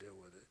have to deal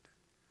with it.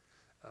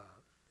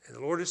 And the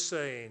Lord is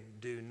saying,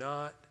 do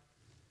not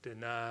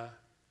deny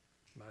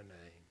my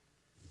name.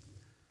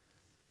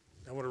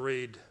 I want to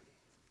read,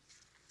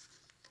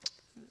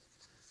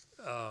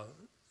 I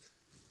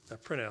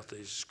print out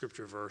these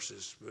scripture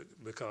verses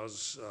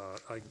because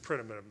I can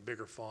print them in a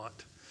bigger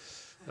font.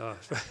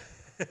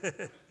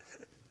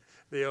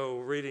 The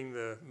old reading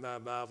my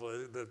Bible,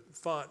 the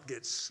font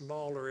gets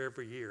smaller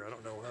every year. I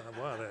don't know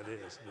why that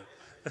is.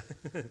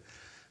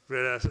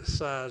 But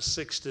size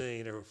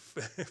 16 or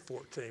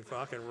 14,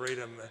 I can read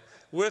them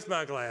with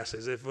my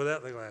glasses. If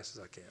without the glasses,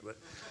 I can't. But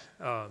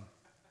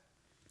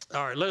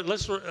all right,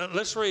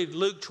 let's read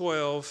Luke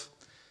 12,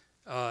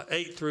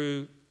 8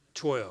 through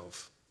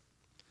 12.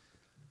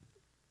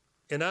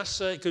 And I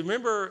say, because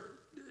remember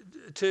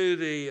to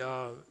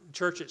the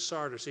church at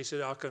Sardis, he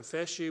said, I'll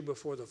confess you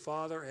before the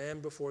Father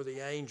and before the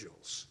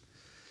angels.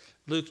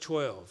 Luke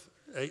 12,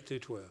 8 through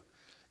 12.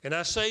 And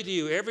I say to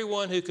you,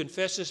 everyone who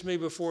confesses me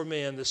before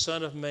men, the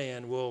Son of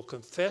Man, will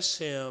confess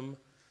him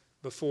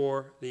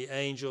before the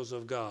angels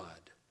of God.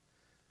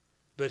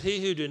 But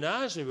he who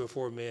denies me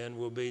before men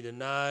will be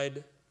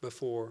denied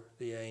before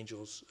the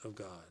angels of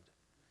God.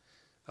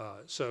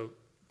 So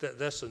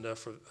that's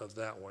enough of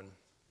that one.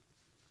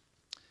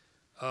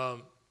 I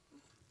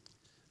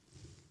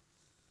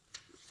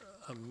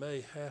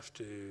may have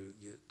to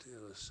get to,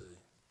 let's see.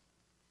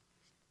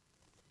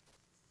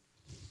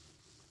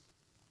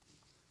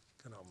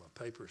 Kind of all my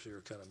papers here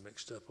are kind of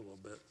mixed up a little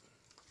bit.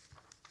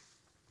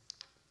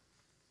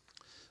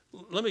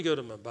 Let me go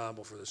to my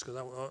Bible for this because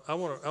I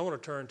want to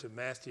turn to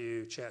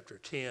Matthew chapter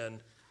 10.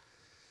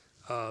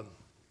 I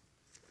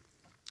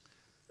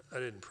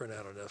didn't print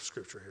out enough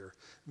scripture here.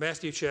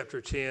 Matthew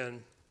chapter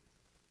 10.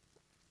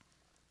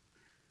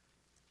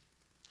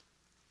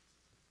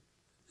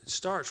 It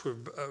starts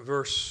with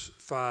verse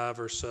 5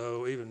 or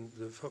so, even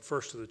the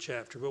first of the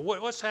chapter. But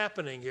what's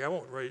happening here, I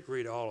won't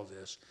read all of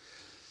this,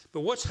 but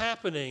what's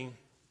happening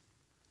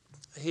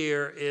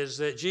here is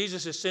that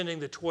Jesus is sending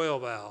the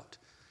 12 out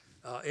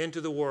into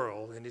the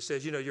world. And he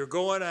says, you're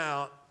going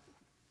out,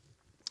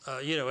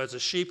 as a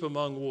sheep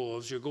among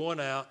wolves. You're going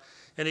out.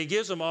 And he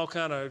gives them all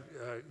kind of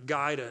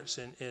guidance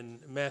in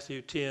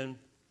Matthew 10.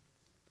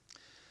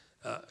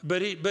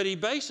 But he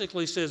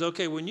basically says,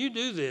 okay, when you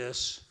do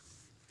this,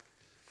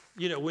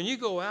 when you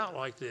go out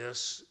like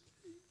this,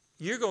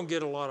 you're going to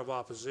get a lot of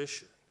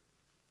opposition.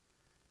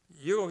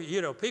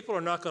 People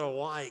are not going to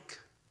like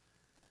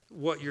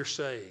what you're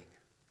saying.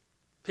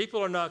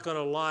 People are not going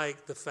to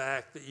like the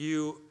fact that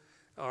you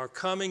are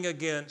coming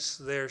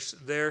against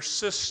their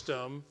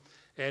system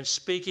and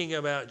speaking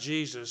about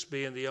Jesus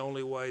being the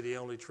only way, the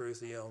only truth,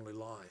 the only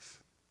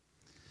life.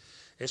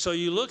 And so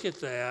you look at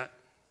that,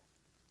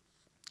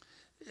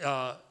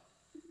 and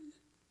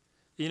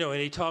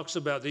he talks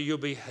about that you'll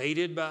be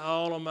hated by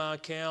all on my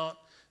account.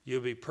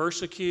 You'll be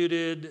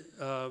persecuted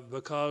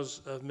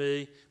because of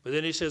me. But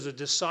then he says a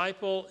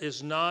disciple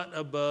is not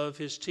above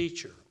his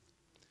teacher,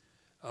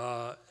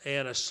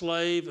 and a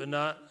slave is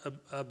not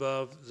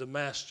above the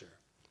master.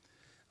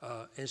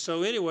 And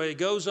so anyway, it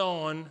goes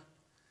on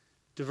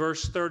to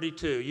verse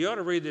 32. You ought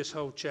to read this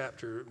whole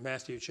chapter,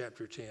 Matthew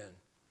chapter 10.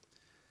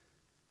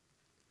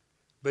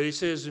 But he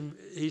says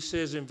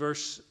in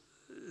verse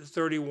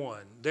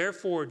 31,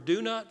 therefore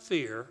do not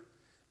fear,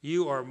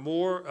 you are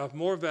of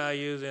more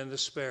value than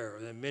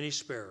many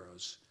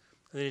sparrows.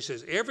 And then he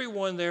says,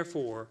 everyone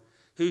therefore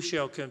who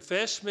shall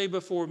confess me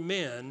before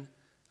men,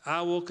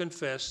 I will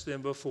confess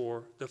them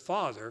before the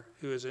Father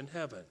who is in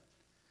heaven.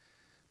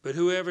 But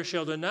whoever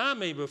shall deny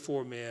me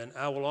before men,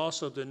 I will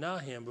also deny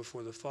him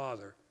before the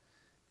Father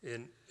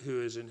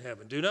who is in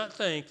heaven. Do not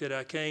think that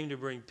I came to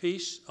bring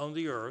peace on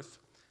the earth.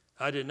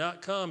 I did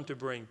not come to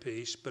bring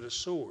peace, but a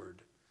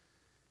sword.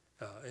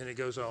 And it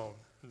goes on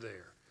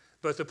there.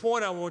 But the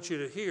point I want you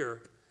to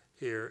hear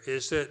here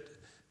is that,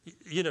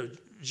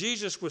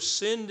 Jesus was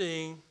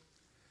sending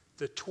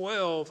the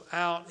 12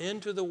 out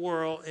into the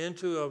world,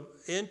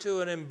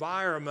 into an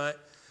environment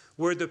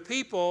where the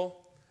people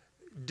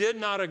did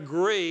not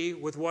agree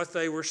with what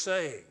they were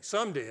saying.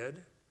 Some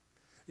did.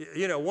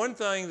 One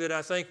thing that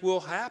I think will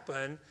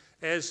happen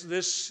as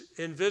this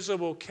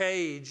invisible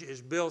cage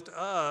is built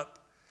up,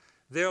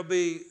 there'll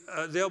be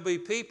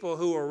people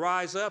who will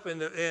rise up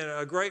and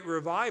a great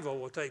revival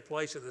will take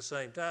place at the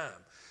same time.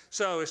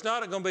 So it's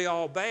not going to be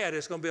all bad.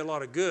 It's going to be a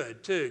lot of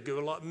good too.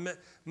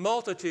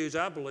 Multitudes,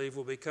 I believe,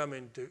 will be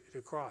coming to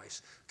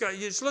Christ. Okay,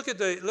 you just look at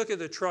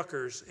the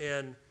truckers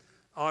in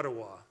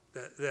Ottawa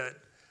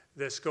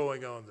that's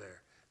going on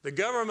there. The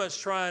government's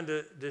trying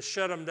to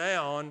shut them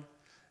down,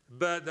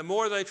 but the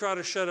more they try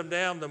to shut them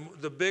down,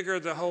 the bigger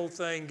the whole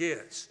thing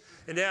gets.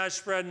 And now it's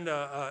spreading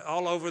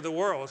all over the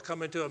world. It's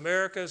coming to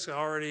America. It's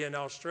already in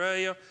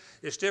Australia.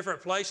 It's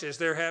different places.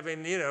 They're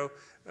having,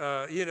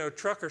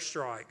 trucker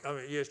strike.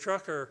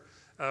 Trucker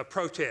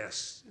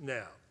protests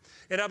now.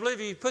 And I believe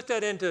if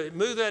you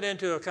move that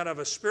into a kind of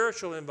a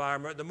spiritual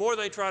environment, the more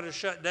they try to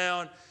shut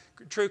down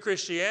true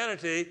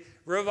Christianity,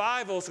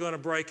 revival's going to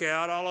break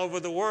out all over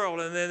the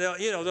world, and then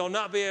they'll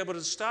not be able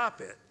to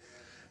stop it.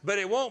 But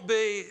it won't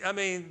be.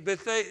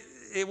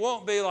 It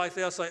won't be like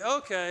they'll say,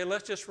 okay,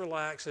 let's just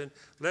relax and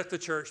let the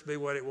church be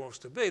what it wants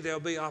to be. There'll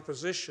be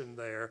opposition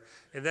there,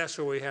 and that's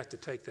where we have to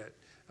take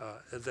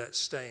that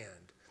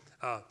stand.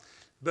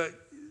 But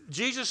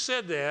Jesus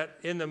said that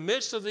in the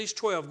midst of these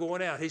 12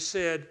 going out. He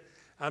said,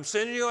 I'm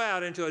sending you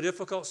out into a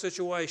difficult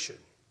situation.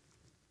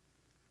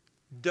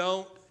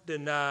 Don't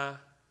deny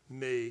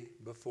me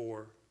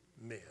before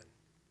men.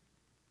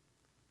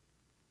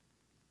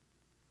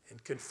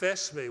 And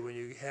confess me when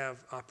you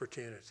have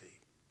opportunity.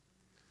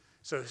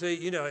 So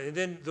see, and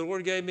then the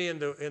Lord gave me in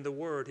the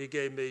Word, He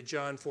gave me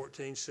John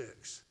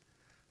 14:6.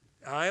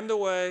 I am the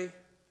way,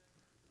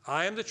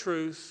 I am the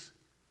truth,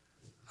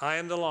 I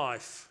am the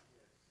life.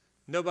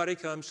 Nobody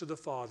comes to the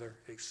Father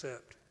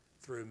except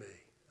through me.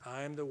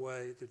 I am the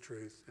way, the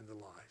truth, and the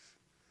life.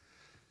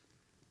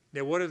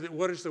 Now, what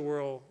is the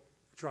world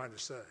trying to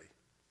say?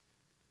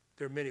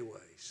 There are many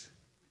ways.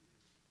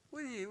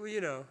 Who do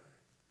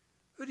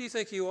you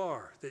think you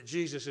are that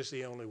Jesus is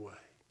the only way?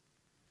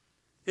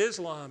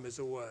 Islam is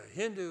a way.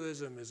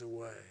 Hinduism is a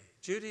way.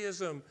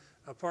 Judaism,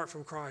 apart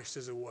from Christ,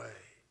 is a way.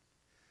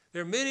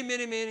 There are many,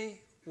 many, many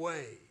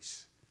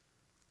ways.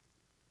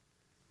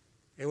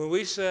 And when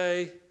we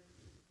say,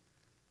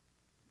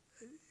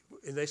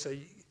 and they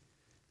say,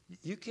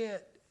 you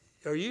can't,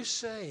 are you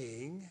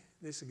saying,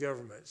 this is the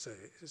government say,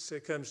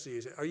 it comes to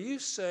you, are you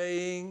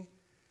saying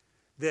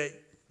that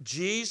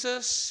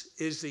Jesus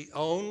is the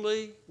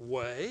only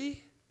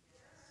way?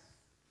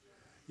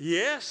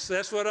 Yes,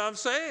 that's what I'm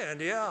saying,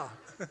 yeah.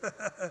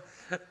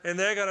 And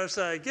they're going to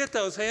say, get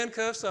those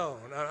handcuffs on.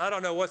 I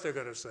don't know what they're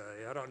going to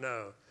say. I don't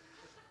know.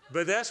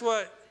 But that's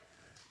where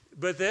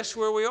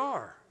we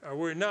are.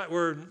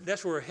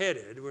 That's where we're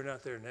headed. We're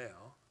not there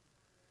now.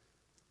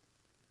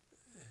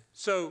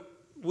 So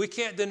we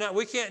can't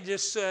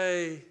just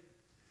say,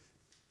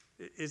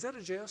 is that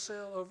a jail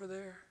cell over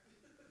there?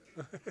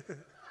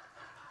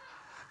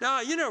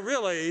 No,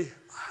 really,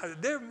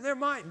 there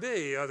might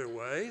be other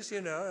ways,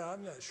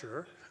 I'm not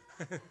sure.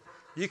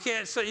 You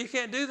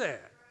can't do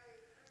that.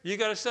 You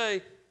got to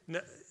say,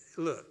 no,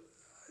 look,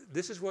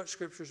 this is what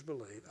scriptures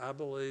believe. I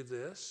believe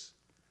this.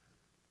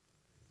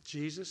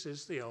 Jesus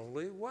is the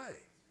only way.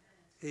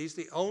 He's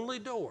the only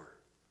door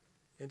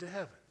into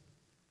heaven.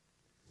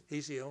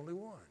 He's the only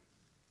one.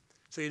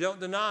 So you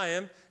don't deny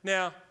him.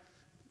 Now,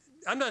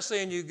 I'm not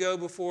saying you go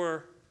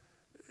before,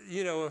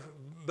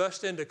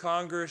 bust into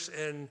Congress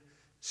and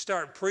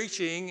start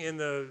preaching in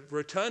the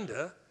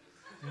rotunda,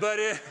 but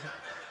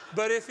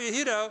if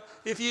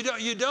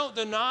you don't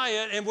deny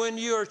it, and when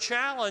you are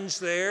challenged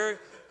there,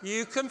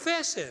 you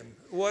confess him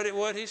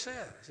what he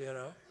says,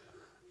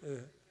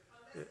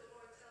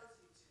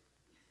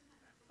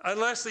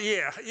 Unless,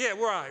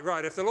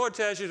 right. If the Lord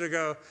tells you to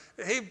go,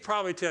 He'd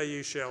probably tell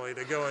you, Shelley,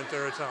 to go into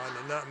rotunda,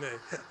 not me.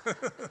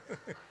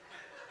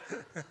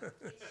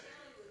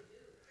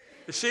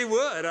 She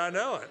would. I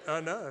know it. I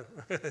know.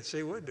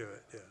 She would do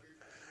it.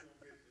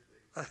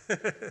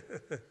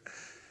 Yeah.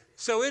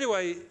 So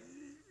anyway.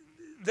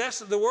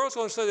 The world's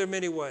going to say there are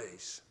many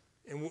ways,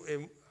 and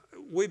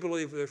we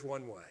believe there's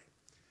one way.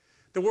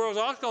 The world's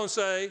also going to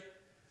say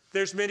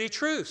there's many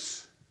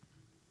truths.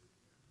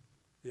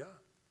 Yeah.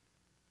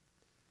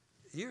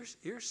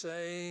 You're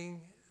saying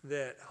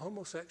that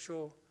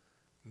homosexual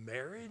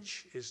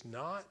marriage is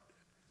not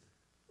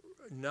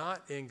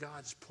in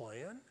God's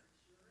plan?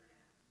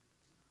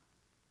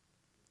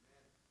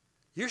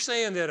 You're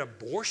saying that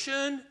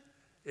abortion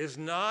is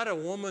not a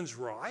woman's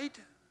right?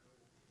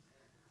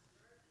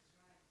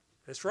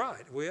 That's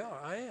right. We are.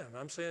 I am.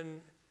 I'm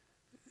saying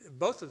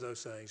both of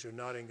those things are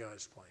not in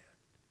God's plan.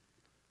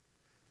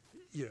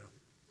 You know,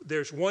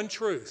 there's one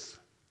truth.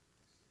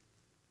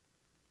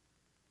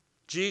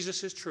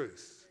 Jesus is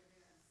truth.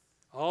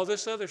 All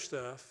this other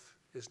stuff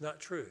is not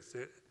truth.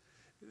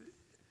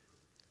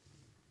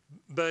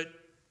 But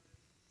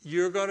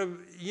you're going to,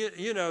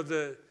 you know,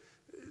 the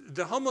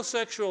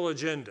homosexual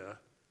agenda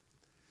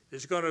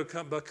is going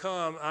to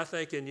become, I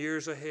think, in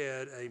years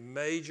ahead, a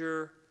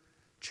major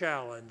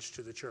challenge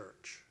to the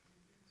church.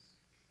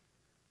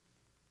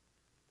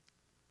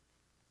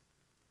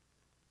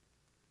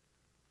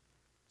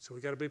 So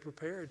we've got to be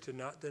prepared to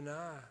not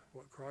deny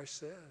what Christ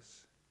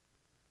says.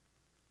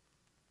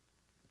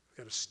 We've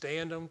got to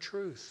stand on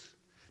truth.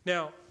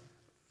 Now,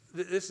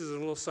 this is a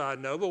little side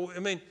note, but I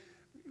mean,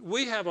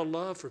 we have a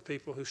love for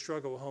people who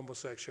struggle with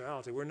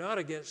homosexuality. We're not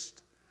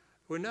against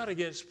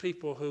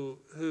people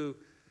who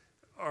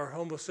are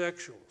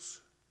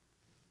homosexuals.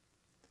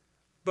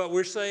 But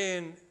we're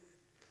saying,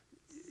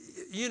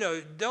 you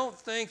know, don't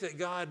think that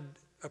God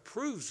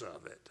approves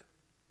of it.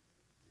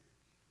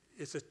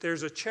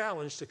 There's a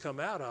challenge to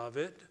come out of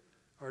it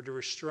or to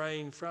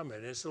restrain from it.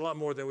 And it's a lot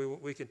more than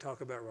we can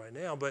talk about right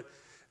now. But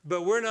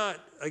we're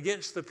not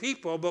against the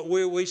people, but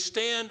we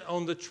stand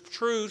on the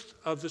truth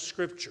of the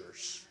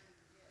Scriptures.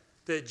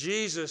 That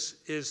Jesus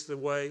is the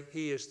way,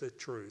 He is the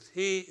truth.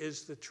 He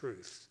is the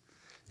truth.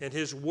 And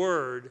His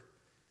Word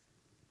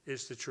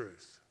is the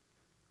truth.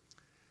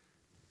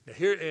 Now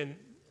here, and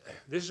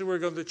this is where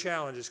the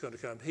challenge is going to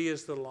come. He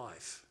is the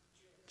life.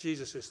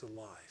 Jesus is the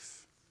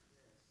life.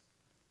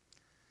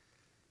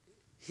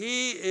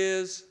 He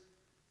is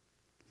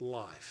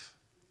life.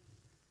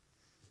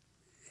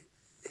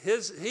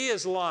 He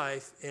is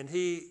life, and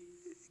He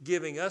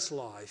giving us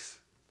life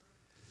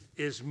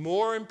is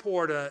more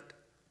important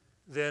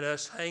than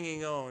us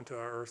hanging on to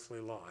our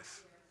earthly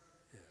life.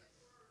 Yeah.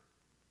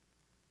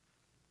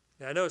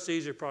 Now, I know it's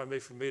easier probably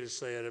for me to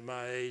say it at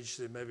my age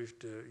than maybe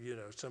to, you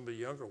know, some of the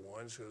younger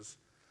ones, because,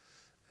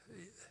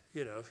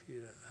 you know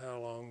how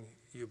long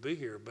you'll be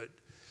here.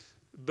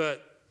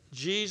 But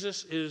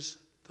Jesus is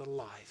the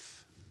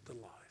life, the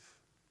life.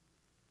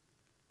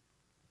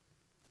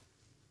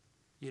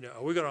 You know,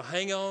 are we going to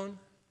hang on?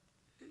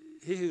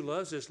 He who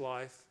loves his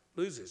life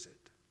loses it.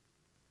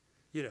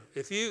 You know,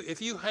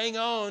 if you hang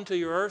on to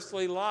your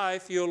earthly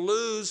life, you'll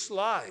lose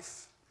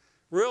life,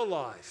 real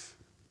life.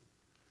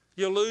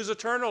 You'll lose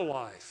eternal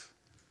life.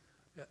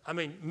 I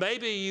mean,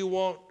 maybe you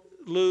won't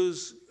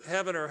lose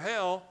heaven or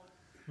hell,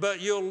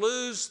 but you'll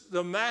lose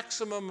the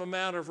maximum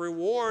amount of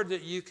reward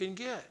that you can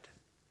get.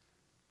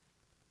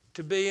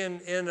 To be in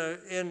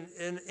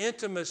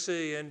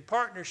intimacy and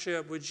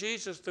partnership with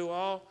Jesus through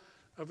all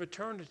of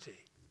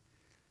eternity.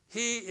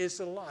 He is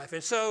the life.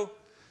 And so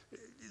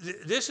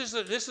this is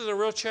a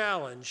real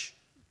challenge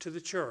to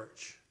the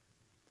church.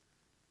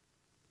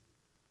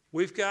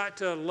 We've got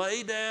to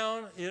lay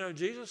down, you know,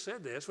 Jesus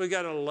said this, we've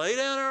got to lay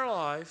down our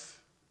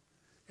life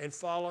and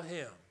follow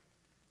Him.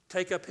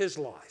 Take up His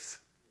life.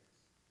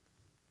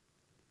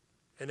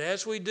 And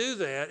as we do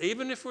that,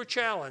 even if we're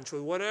challenged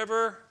with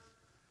whatever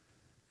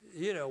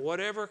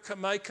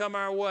may come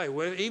our way,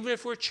 even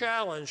if we're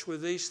challenged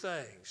with these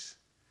things,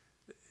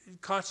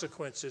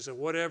 consequences of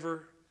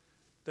whatever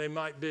they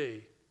might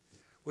be,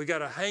 we got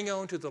to hang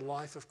on to the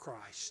life of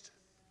Christ.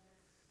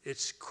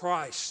 It's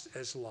Christ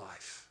as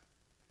life.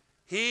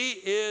 He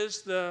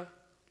is the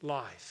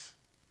life.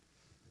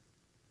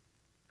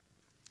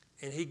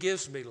 And He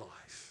gives me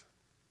life.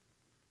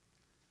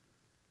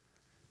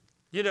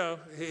 You know,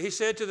 He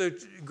said to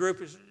the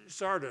group of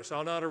Sardis,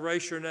 I'll not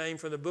erase your name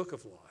from the book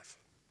of life.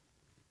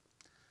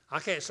 I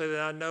can't say that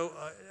I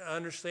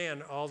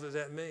understand all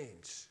that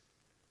means.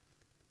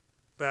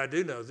 But I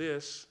do know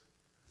this.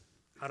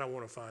 I don't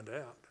want to find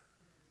out.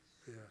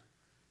 Yeah.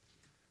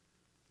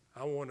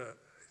 I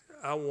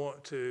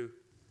want to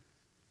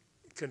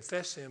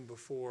confess Him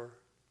before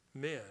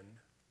men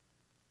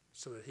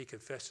so that He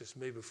confesses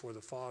me before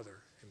the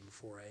Father and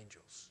before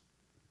angels.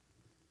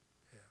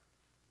 Yeah.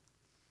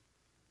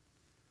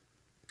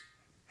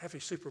 Happy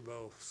Super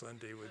Bowl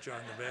Sunday with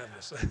John the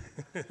Baptist.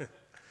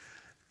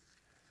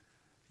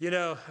 You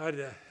know,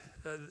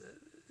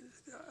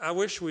 I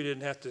wish we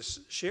didn't have to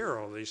share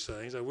all these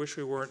things. I wish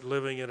we weren't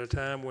living in a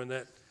time when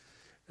that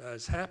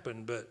has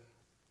happened, but,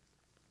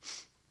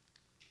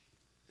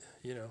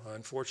 you know,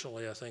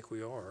 unfortunately, I think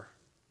we are.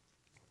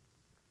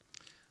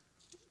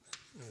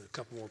 A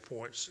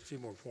few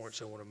more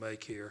points I want to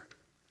make here.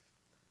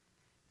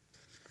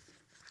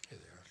 Here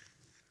they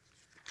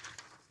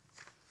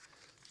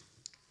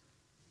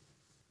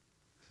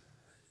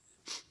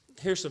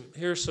are.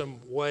 Here's some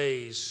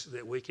ways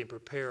that we can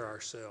prepare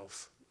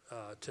ourselves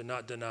to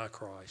not deny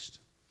Christ.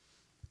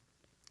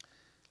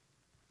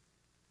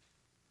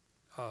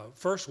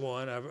 First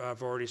one,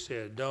 I've already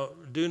said,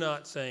 do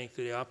not think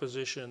that the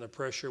opposition and the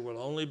pressure will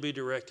only be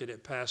directed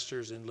at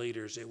pastors and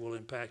leaders. It will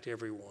impact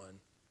everyone.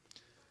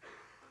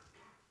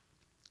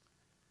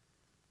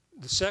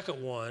 The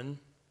second one,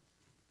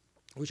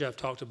 which I've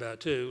talked about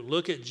too,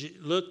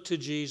 look to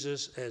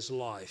Jesus as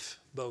life,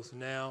 both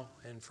now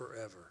and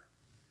forever.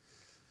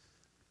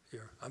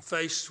 Here, I'm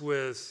faced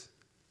with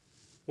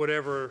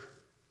whatever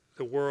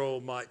the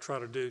world might try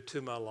to do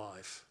to my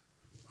life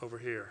over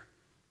here.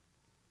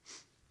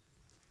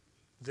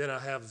 Then I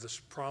have this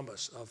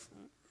promise of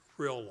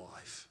real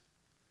life,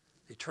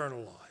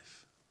 eternal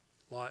life,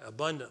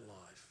 abundant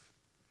life.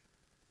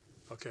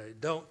 Okay,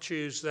 don't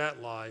choose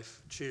that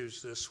life,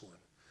 choose this one.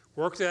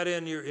 Work that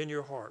in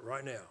your heart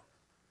right now.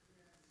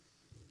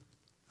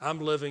 I'm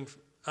living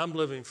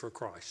for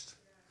Christ.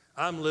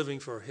 I'm living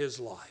for his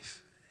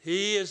life.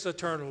 He is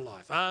eternal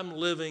life. I'm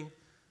living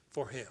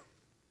for him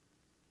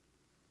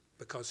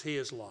because he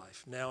is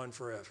life now and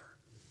forever.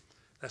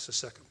 That's the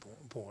second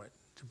point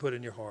to put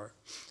in your heart.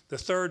 The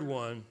third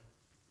one,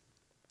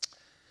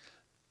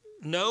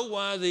 know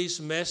why these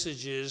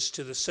messages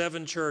to the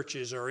 7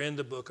 churches are in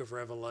the book of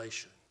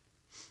Revelation.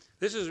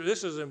 This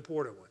is an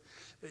important one.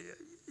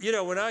 You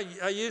know, when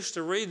I used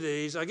to read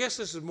these, I guess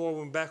this is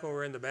more back when we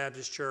were in the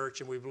Baptist church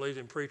and we believed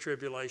in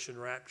pre-tribulation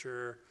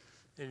rapture,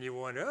 and you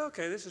wonder,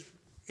 okay, this is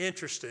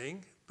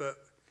interesting, but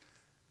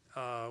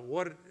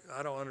what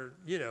I don't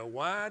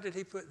why did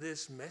he put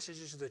this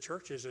messages to the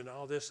churches and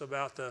all this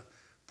about the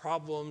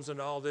problems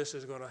and all this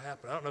is going to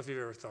happen? I don't know if you've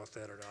ever thought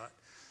that or not,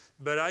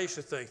 but I used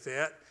to think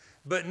that.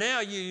 But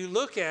now you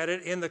look at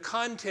it in the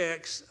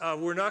context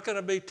of we're not going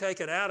to be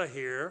taken out of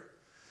here,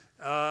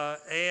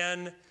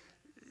 and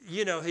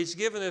you know, he's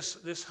given us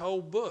this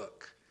whole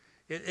book.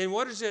 And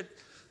what is it?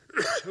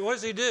 What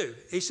does he do?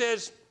 He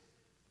says,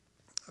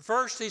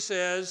 first he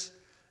says,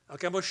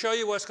 okay, I'm going to show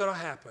you what's going to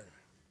happen.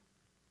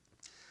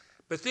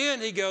 But then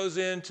he goes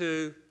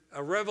into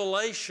a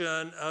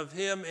revelation of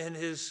him in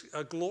his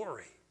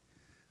glory.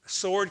 A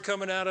sword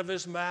coming out of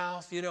his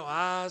mouth, you know,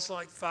 eyes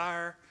like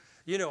fire,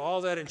 you know, all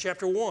that in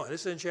chapter 1.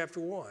 This is in chapter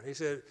 1. He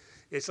said,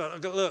 it's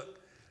like, look,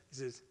 he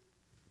says,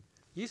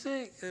 you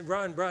think, and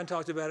Brian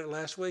talked about it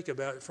last week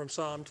from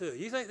Psalm 2.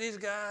 You think these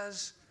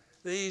guys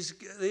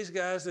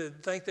that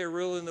think they're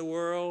ruling the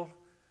world,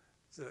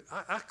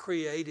 I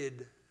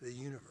created the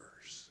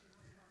universe.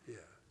 Yeah.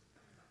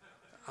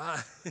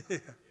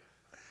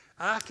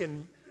 I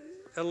can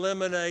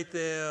eliminate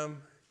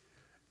them,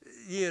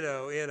 you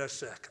know, in a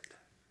second.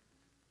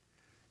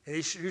 And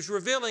he's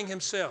revealing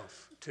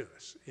himself to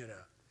us, you know.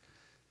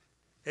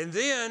 And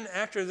then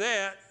after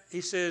that, he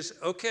says,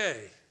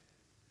 okay,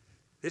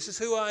 this is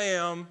who I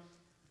am.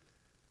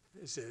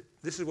 He said,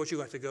 this is what you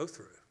have to go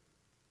through.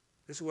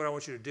 This is what I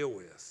want you to deal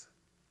with.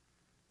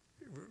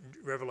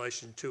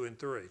 Revelation 2 and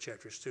 3,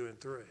 chapters 2 and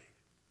 3.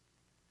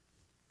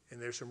 And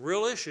there's some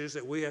real issues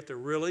that we have to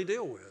really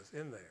deal with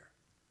in there.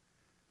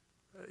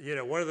 You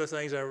know, one of the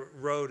things I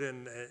wrote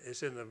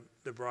it's in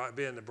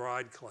being the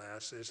bride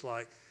class, it's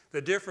like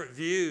the different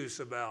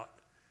views about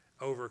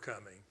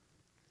overcoming.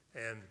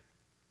 And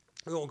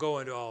we won't go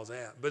into all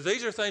that. But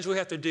these are things we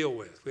have to deal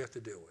with.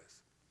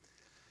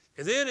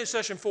 And then in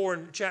session 4,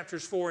 in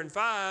chapters 4 and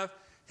 5,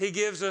 he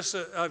gives us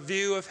a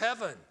view of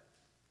heaven.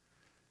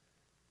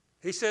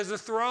 He says the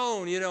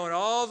throne, you know, and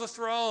all the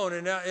throne,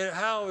 and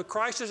how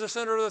Christ is the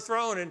center of the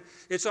throne, and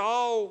it's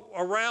all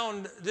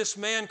around this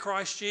man,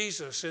 Christ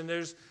Jesus, and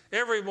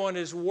everyone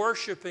is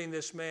worshiping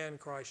this man,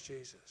 Christ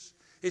Jesus.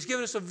 He's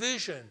given us a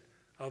vision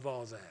of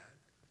all that.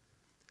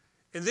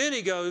 And then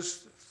he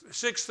goes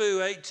 6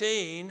 through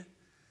 18,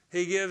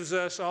 he gives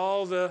us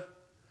all the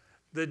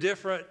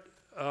different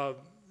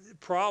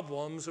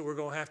problems that we're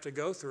going to have to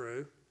go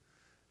through.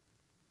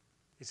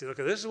 He said,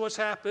 okay, this is what's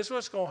happened. This is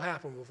what's going to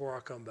happen before I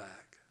come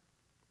back.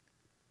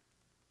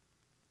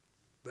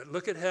 But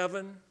look at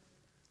heaven.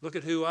 Look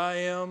at who I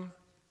am.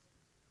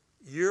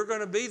 You're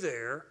going to be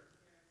there.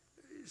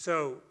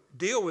 So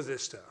deal with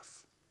this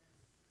stuff.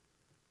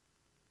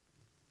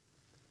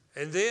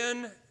 And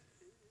then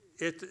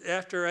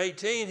after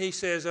 18, he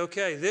says,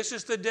 okay, this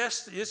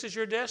is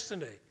your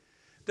destiny.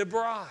 The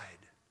bride.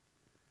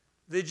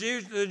 The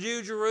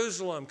New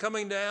Jerusalem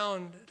coming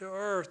down to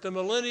earth. The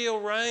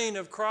millennial reign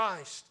of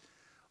Christ.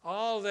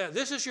 All that.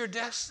 This is your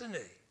destiny.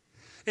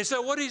 And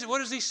so what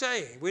is he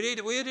saying? We need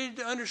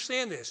to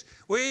understand this.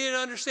 We need to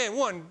understand,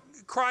 one,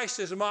 Christ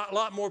is a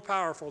lot more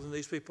powerful than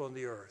these people on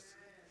the earth.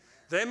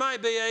 They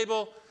might be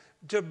able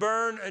to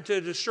burn and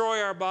to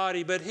destroy our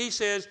body, but he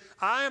says,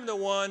 I am the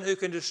one who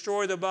can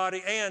destroy the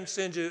body and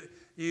send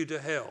you to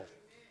hell.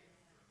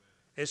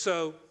 And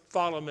so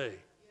follow me.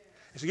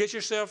 And so get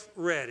yourself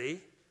ready.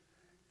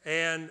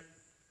 And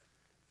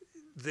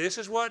this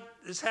is what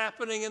is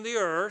happening in the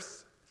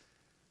earth.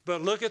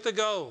 But look at the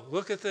goal.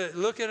 Look at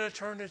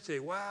eternity.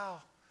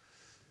 Wow.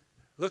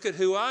 Look at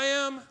who I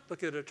am.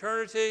 Look at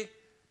eternity.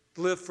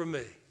 Live for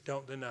me.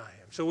 Don't deny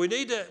him. So we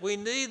need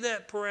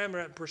that parameter,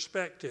 that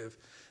perspective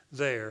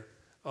there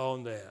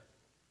on that.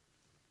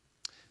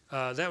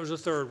 That was the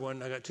third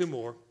one. I got 2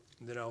 more,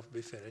 and then I'll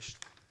be finished.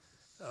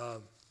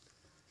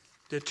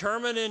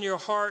 Determine in your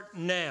heart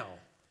now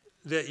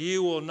that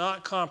you will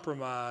not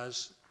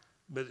compromise,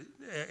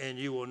 and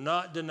you will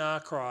not deny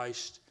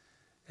Christ,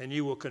 and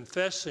you will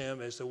confess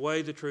him as the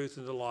way, the truth,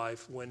 and the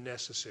life when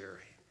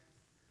necessary,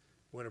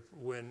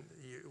 when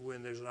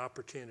there's an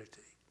opportunity.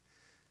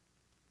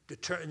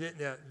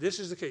 Now, this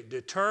is the key.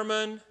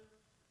 Determine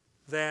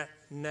that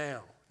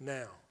now,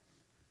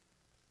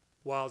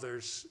 while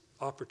there's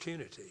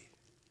opportunity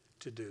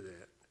to do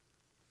that.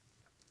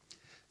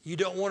 You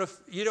don't want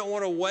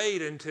to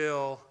wait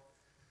until,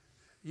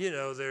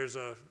 there's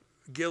a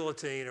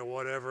guillotine or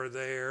whatever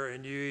there,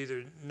 and you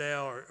either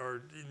now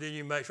or then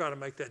you may try to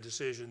make that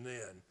decision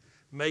then.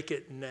 Make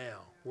it now.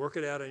 Work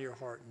it out in your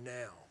heart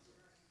now.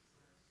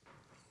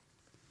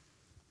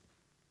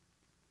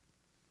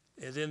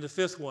 And then the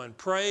fifth one,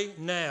 pray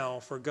now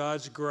for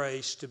God's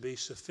grace to be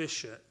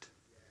sufficient,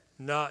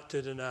 not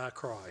to deny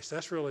Christ.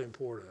 That's really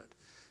important.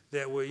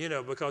 That we,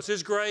 because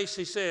his grace,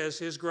 he says,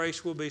 his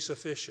grace will be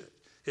sufficient.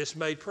 It's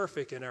made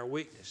perfect in our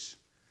weakness.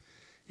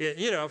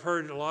 I've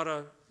heard a lot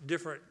of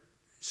different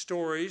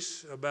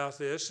stories about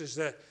this, is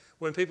that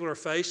when people are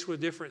faced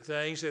with different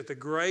things, that the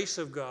grace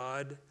of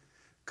God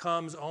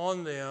comes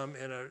on them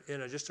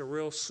in just a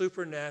real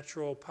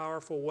supernatural,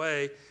 powerful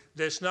way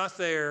that's not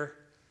there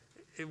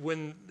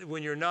when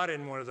you're not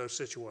in one of those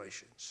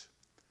situations.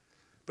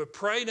 But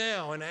pray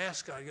now and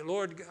ask God,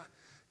 Lord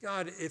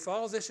God, if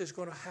all this is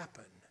going to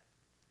happen,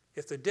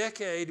 if the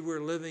decade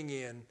we're living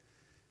in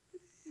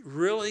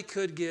really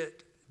could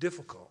get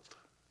difficult,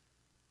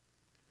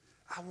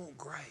 I want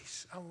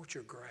grace. I want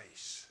your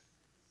grace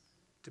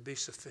to be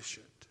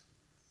sufficient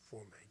for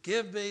me.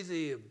 Give me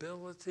the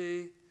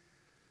ability,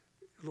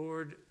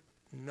 Lord,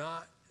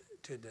 not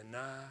to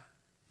deny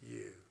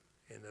you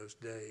in those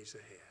days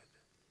ahead,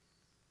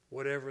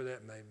 whatever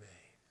that may mean.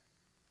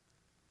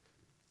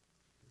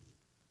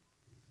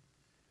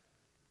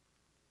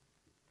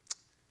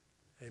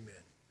 Amen.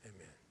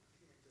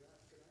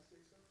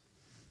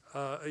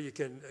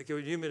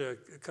 You need me to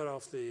cut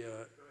off the...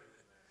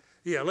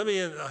 let me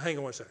hang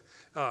on one second.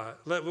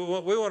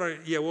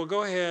 We'll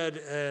go ahead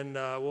and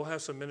we'll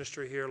have some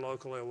ministry here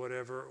locally or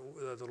whatever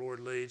the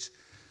Lord leads.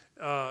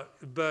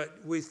 But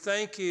we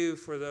thank you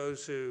for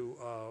those who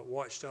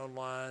watched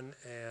online,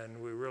 and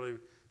we really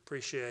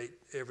appreciate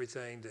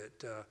everything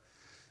that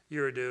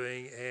you're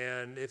doing.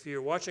 And if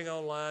you're watching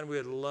online,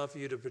 we'd love for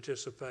you to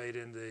participate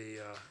in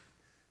the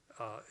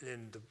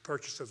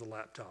purchase of the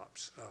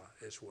laptops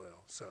as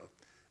well. So,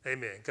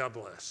 amen. God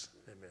bless.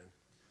 Amen.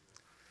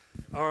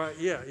 All right.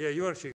 Yeah. You want to